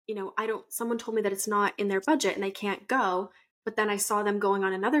 well, someone told me that it's not in their budget and they can't go. But then I saw them going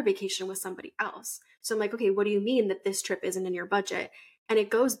on another vacation with somebody else. So I'm like, okay, what do you mean that this trip isn't in your budget? And it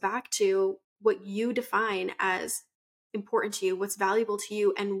goes back to what you define as important to you, what's valuable to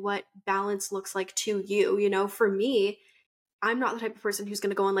you, and what balance looks like to you. For me, I'm not the type of person who's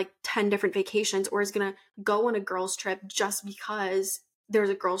going to go on like 10 different vacations or is going to go on a girls' trip just because there's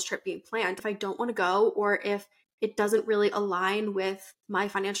a girls' trip being planned. If I don't want to go, or if it doesn't really align with my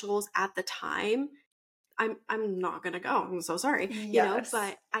financial goals at the time, I'm not going to go. I'm so sorry, Yes.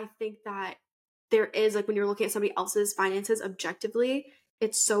 but I think that there is, like, when you're looking at somebody else's finances objectively,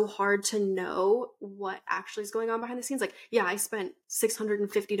 it's so hard to know what actually is going on behind the scenes. Like, yeah, I spent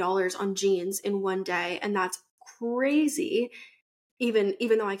 $650 on jeans in one day, and that's crazy. Even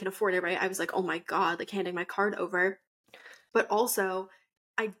though I can afford it, right? I was like, oh my God, like handing my card over. But also,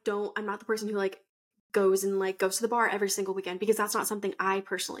 I'm not the person who like goes to the bar every single weekend, because that's not something I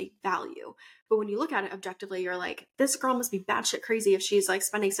personally value. But when you look at it objectively, you're like, this girl must be batshit crazy if she's like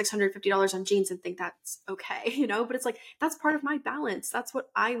spending $650 on jeans and think that's okay, but it's like, that's part of my balance. That's what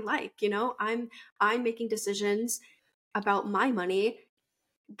I like, I'm making decisions about my money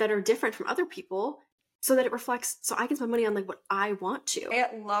that are different from other people, so that it reflects, so I can spend money on like what I want to.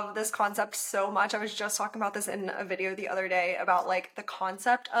 I love this concept so much. I was just talking about this in a video the other day about like the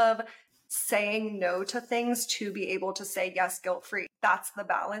concept of saying no to things to be able to say yes guilt-free. That's the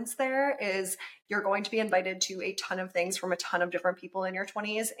balance there. Is you're going to be invited to a ton of things from a ton of different people in your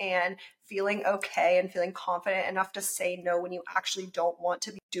 20s, and feeling okay and feeling confident enough to say no when you actually don't want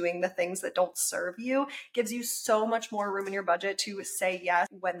to be doing the things that don't serve you gives you so much more room in your budget to say yes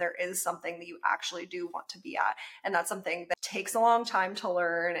when there is something that you actually do want to be at. And that's something that takes a long time to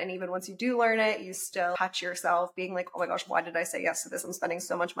learn. And even once you do learn it, you still catch yourself being like, oh my gosh, why did I say yes to this? I'm spending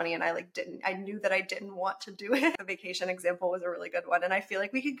so much money and I knew that I didn't want to do it. The vacation example was a really good one. And I feel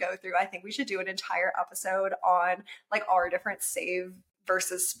like we could go through, I think we should do an entire episode on like our different save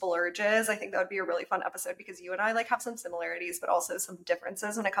versus splurges. I think that would be a really fun episode, because you and I like have some similarities, but also some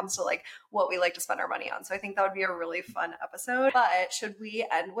differences when it comes to like what we like to spend our money on. So I think that would be a really fun episode. But should we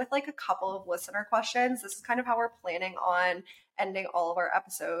end with like a couple of listener questions? This is kind of how we're planning on ending all of our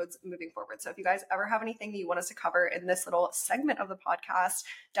episodes moving forward. So if you guys ever have anything that you want us to cover in this little segment of the podcast,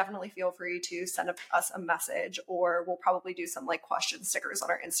 definitely feel free to send us a message, or we'll probably do some like question stickers on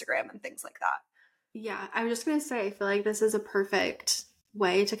our Instagram and things like that. Yeah, I was just going to say, I feel like this is a perfect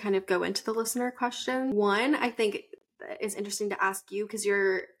way to kind of go into the listener question. One, I think is interesting to ask you, because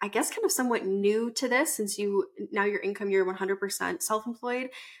you're, I guess, kind of somewhat new to this, since now your income, you're 100%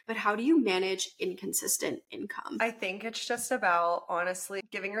 self-employed, but how do you manage inconsistent income? I think it's just about honestly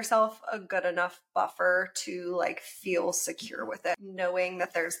giving yourself a good enough buffer to like feel secure with it, knowing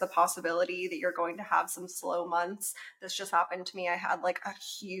that there's the possibility that you're going to have some slow months. This just happened to me. I had like a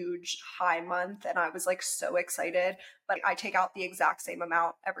huge high month and I was like so excited, but I take out the exact same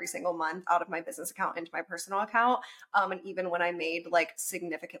amount every single month out of my business account into my personal account. And even when I made like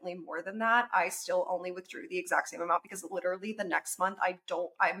significantly more than that, I still only withdrew the exact same amount, because literally the next month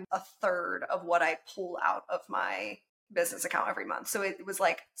I'm a third of what I pull out of my business account every month. So it was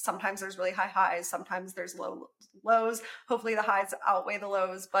like sometimes there's really high highs, sometimes there's low lows. Hopefully the highs outweigh the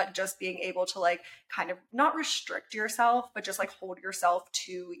lows, but just being able to like kind of not restrict yourself, but just like hold yourself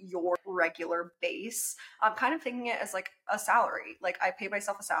to your regular base. I'm kind of thinking it as like a salary. Like I pay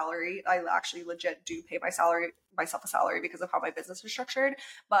myself a salary. I actually legit do pay myself a salary because of how my business is structured,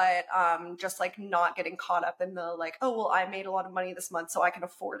 but just like not getting caught up in the like, oh well, I made a lot of money this month so I can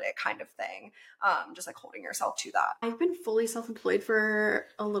afford it kind of thing. Just like holding yourself to that. I've been fully self-employed for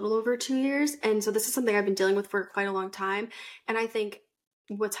a little over 2 years, and so this is something I've been dealing with for quite a long time. And I think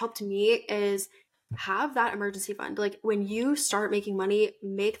what's helped me is have that emergency fund. Like when you start making money,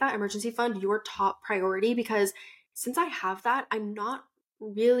 make that emergency fund your top priority, because since I have that, I'm not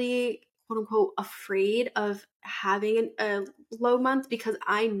really quote unquote afraid of having a low month, because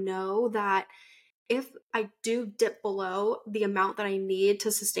I know that if I do dip below the amount that I need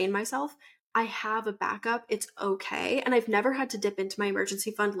to sustain myself, I have a backup. It's okay. And I've never had to dip into my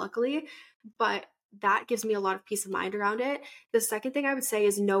emergency fund, luckily, but that gives me a lot of peace of mind around it. The second thing I would say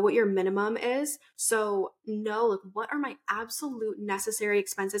is know what your minimum is. So know, like, what are my absolute necessary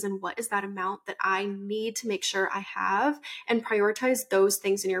expenses and what is that amount that I need to make sure I have, and prioritize those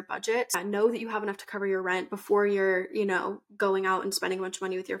things in your budget. Know that you have enough to cover your rent before you're, going out and spending a bunch of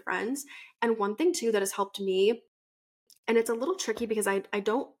money with your friends. And one thing too that has helped me, and it's a little tricky because I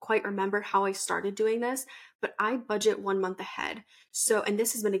don't quite remember how I started doing this, but I budget 1 month ahead. So, and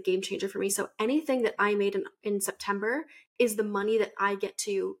this has been a game changer for me. So anything that I made in September is the money that I get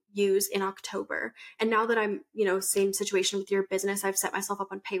to use in October. And now that I'm, same situation with your business, I've set myself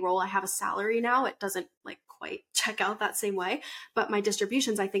up on payroll. I have a salary now. It doesn't like quite check out that same way, but my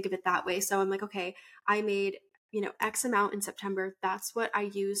distributions, I think of it that way. So I'm like, okay, I made X amount in September. That's what I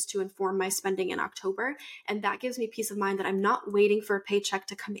use to inform my spending in October. And that gives me peace of mind that I'm not waiting for a paycheck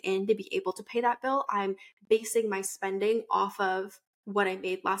to come in to be able to pay that bill. I'm basing my spending off of what I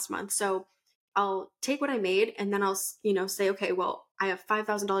made last month. So I'll take what I made and then I'll, say, okay, well, I have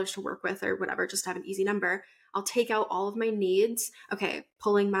 $5,000 to work with or whatever, just to have an easy number. I'll take out all of my needs. Okay,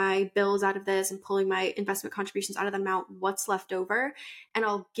 pulling my bills out of this and pulling my investment contributions out of the amount, what's left over. And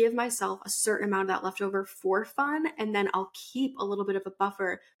I'll give myself a certain amount of that leftover for fun. And then I'll keep a little bit of a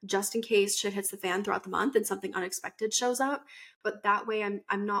buffer just in case shit hits the fan throughout the month and something unexpected shows up. But that way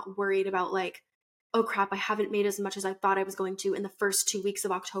I'm not worried about like, oh crap, I haven't made as much as I thought I was going to in the first 2 weeks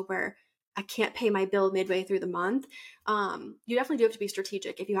of October. I can't pay my bill midway through the month. You definitely do have to be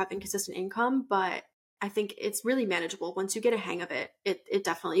strategic if you have inconsistent income, but I think it's really manageable. Once you get a hang of it, it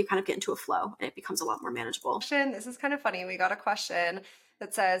definitely, you kind of get into a flow and it becomes a lot more manageable. This is kind of funny. We got a question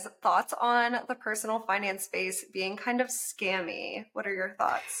that says, thoughts on the personal finance space being kind of scammy. What are your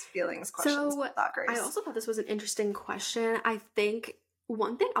thoughts, feelings, questions about that, Grace? I also thought this was an interesting question. I think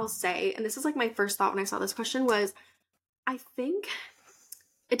one thing I'll say, and this is like my first thought when I saw this question, was I think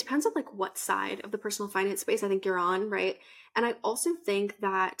it depends on like what side of the personal finance space I think you're on, right? And I also think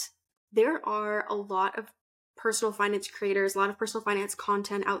that there are a lot of personal finance creators, a lot of personal finance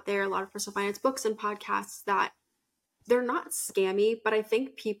content out there, a lot of personal finance books and podcasts that they're not scammy, but I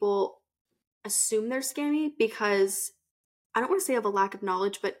think people assume they're scammy because I don't want to say I have a lack of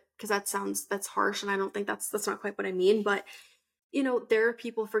knowledge, but because that's harsh. And I don't think that's not quite what I mean, but there are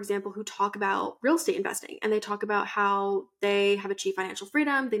people, for example, who talk about real estate investing and they talk about how they have achieved financial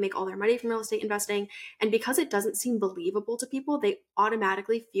freedom. They make all their money from real estate investing. And because it doesn't seem believable to people, they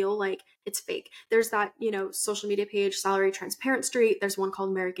automatically feel like it's fake. There's that, social media page, Salary Transparent Street. There's one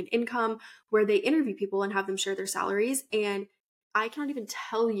called American Income where they interview people and have them share their salaries. And I cannot even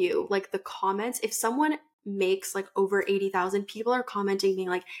tell you like the comments. If someone makes like over 80,000, people are commenting being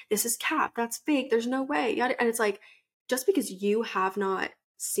like, this is cap, that's fake, there's no way. And it's like, just because you have not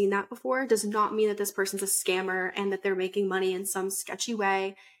seen that before does not mean that this person's a scammer and that they're making money in some sketchy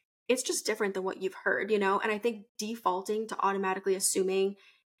way. It's just different than what you've heard, And I think defaulting to automatically assuming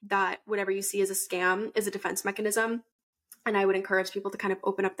that whatever you see as a scam is a defense mechanism. And I would encourage people to kind of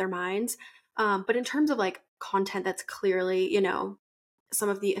open up their minds. But in terms of like content that's clearly, some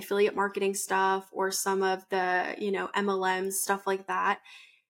of the affiliate marketing stuff or some of the, MLMs, stuff like that.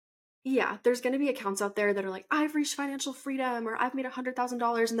 Yeah, there's going to be accounts out there that are like, I've reached financial freedom, or I've made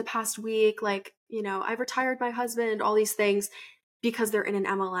 $100,000 in the past week. Like, I've retired my husband, all these things because they're in an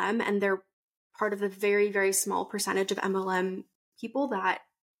MLM and they're part of the very, very small percentage of MLM people that,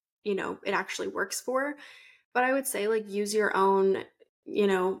 it actually works for. But I would say like use your own,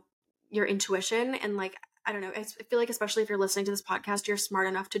 your intuition. And like, I don't know, I feel like especially if you're listening to this podcast, you're smart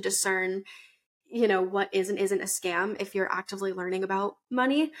enough to discern what is and isn't a scam if you're actively learning about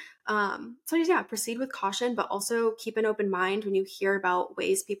money. So yeah, proceed with caution, but also keep an open mind when you hear about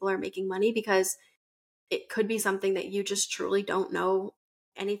ways people are making money, because it could be something that you just truly don't know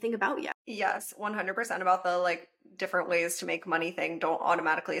anything about yet. Yes, 100% about the like different ways to make money thing. Don't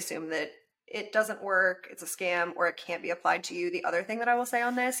automatically assume that it doesn't work, it's a scam, or it can't be applied to you. The other thing that I will say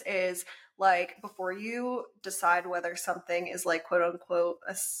on this is like before you decide whether something is like quote unquote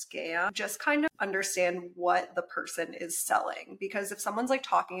a scam, just kind of understand what the person is selling. Because if someone's like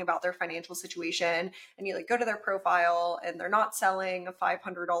talking about their financial situation and you like go to their profile and they're not selling a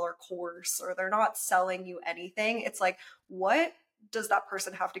 $500 course or they're not selling you anything, it's like, what does that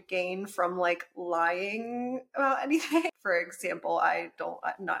person have to gain from like lying about anything? For example,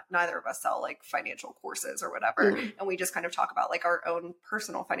 neither of us sell like financial courses or whatever. Mm. And we just kind of talk about like our own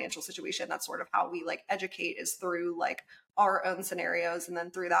personal financial situation. That's sort of how we like educate, is through like our own scenarios. And then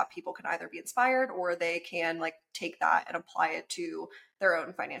through that, people can either be inspired or they can like take that and apply it to their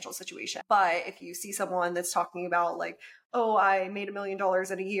own financial situation. But if you see someone that's talking about like, oh, I made $1 million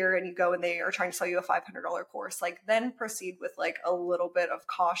in a year, and you go and they are trying to sell you a $500 course, like then proceed with like a little bit of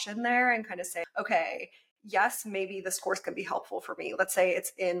caution there and kind of say, okay, yes, maybe this course can be helpful for me. Let's say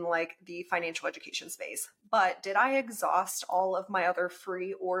it's in like the financial education space, but did I exhaust all of my other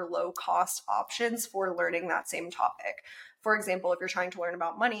free or low cost options for learning that same topic? For example, if you're trying to learn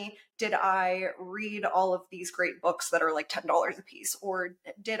about money, did I read all of these great books that are like $10 a piece? Or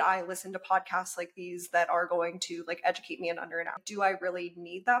did I listen to podcasts like these that are going to like educate me in under an hour? Do I really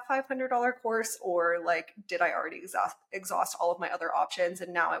need that $500 course? Or like, did I already exhaust all of my other options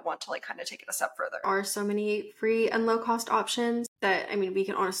and now I want to like kind of take it a step further? There are so many free and low cost options that, I mean, we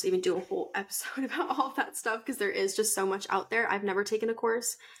can honestly even do a whole episode about all of that stuff because there is just so much out there. I've never taken a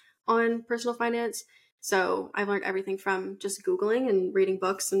course on personal finance. So I've learned everything from just Googling and reading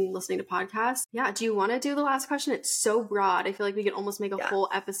books and listening to podcasts. Yeah. Do you want to do the last question? It's so broad. I feel like we could almost make a whole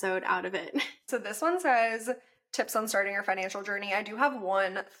episode out of it. So this one says, tips on starting your financial journey. I do have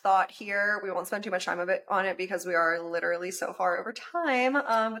one thought here. We won't spend too much time on it because we are literally so far over time,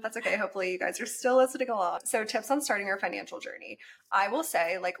 but that's okay. Hopefully you guys are still listening along. So tips on starting your financial journey. I will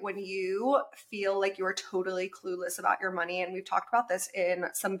say, like, when you feel like you're totally clueless about your money, and we've talked about this in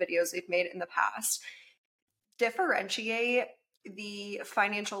some videos we've made in the past, differentiate the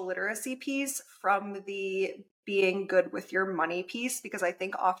financial literacy piece from the being good with your money piece, because I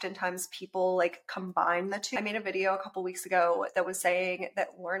think oftentimes people like combine the two. I made a video a couple weeks ago that was saying that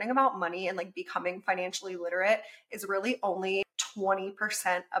learning about money and like becoming financially literate is really only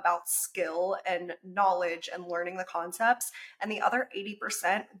 20% about skill and knowledge and learning the concepts. And the other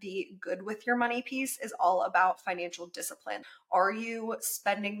 80%, the good with your money piece, is all about financial discipline. Are you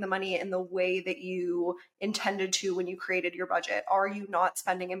spending the money in the way that you intended to when you created your budget? Are you not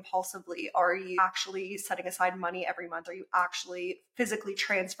spending impulsively? Are you actually setting aside money every month? Are you actually physically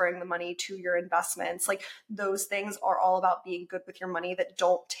transferring the money to your investments? Like, those things are all about being good with your money that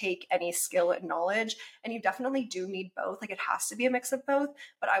don't take any skill and knowledge. And you definitely do need both. Like, it has to be a mix of both.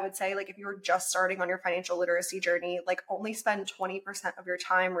 But I would say, like, if you're just starting on your financial literacy journey, like, only spend 20% of your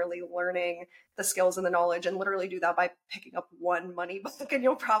time really learning the skills and the knowledge, and literally do that by picking up one money book, and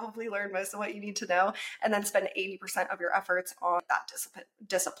you'll probably learn most of what you need to know. And then spend 80% of your efforts on that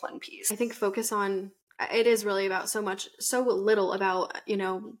discipline piece. I think focus on, it is really about so little about, you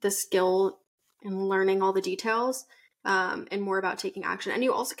know, the skill and learning all the details, and more about taking action. And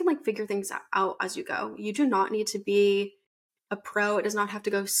you also can like figure things out as you go. You do not need to be a pro. It does not have to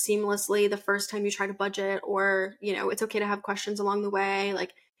go seamlessly the first time you try to budget, or, you know, it's okay to have questions along the way.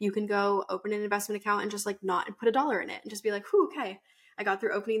 Like, you can go open an investment account and just like not put $1 in it and just be like, whew, okay, I got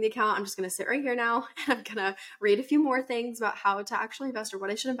through opening the account. I'm just going to sit right here now and I'm going to read a few more things about how to actually invest or what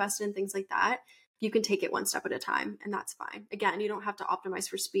I should invest in, things like that. You can take it one step at a time, and that's fine. Again, you don't have to optimize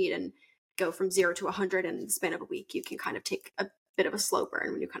for speed and go from 0 to 100 in the span of a week. You can kind of take a bit of a slow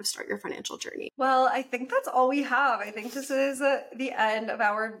burn when you kind of start your financial journey. Well, I think that's all we have. I think this is the end of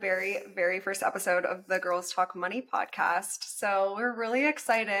our very, very first episode of the Girls Talk Money podcast. So we're really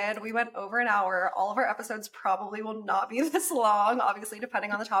excited. We went over an hour. All of our episodes probably will not be this long, obviously,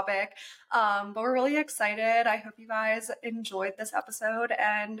 depending on the topic. But we're really excited. I hope you guys enjoyed this episode,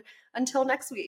 and until next week.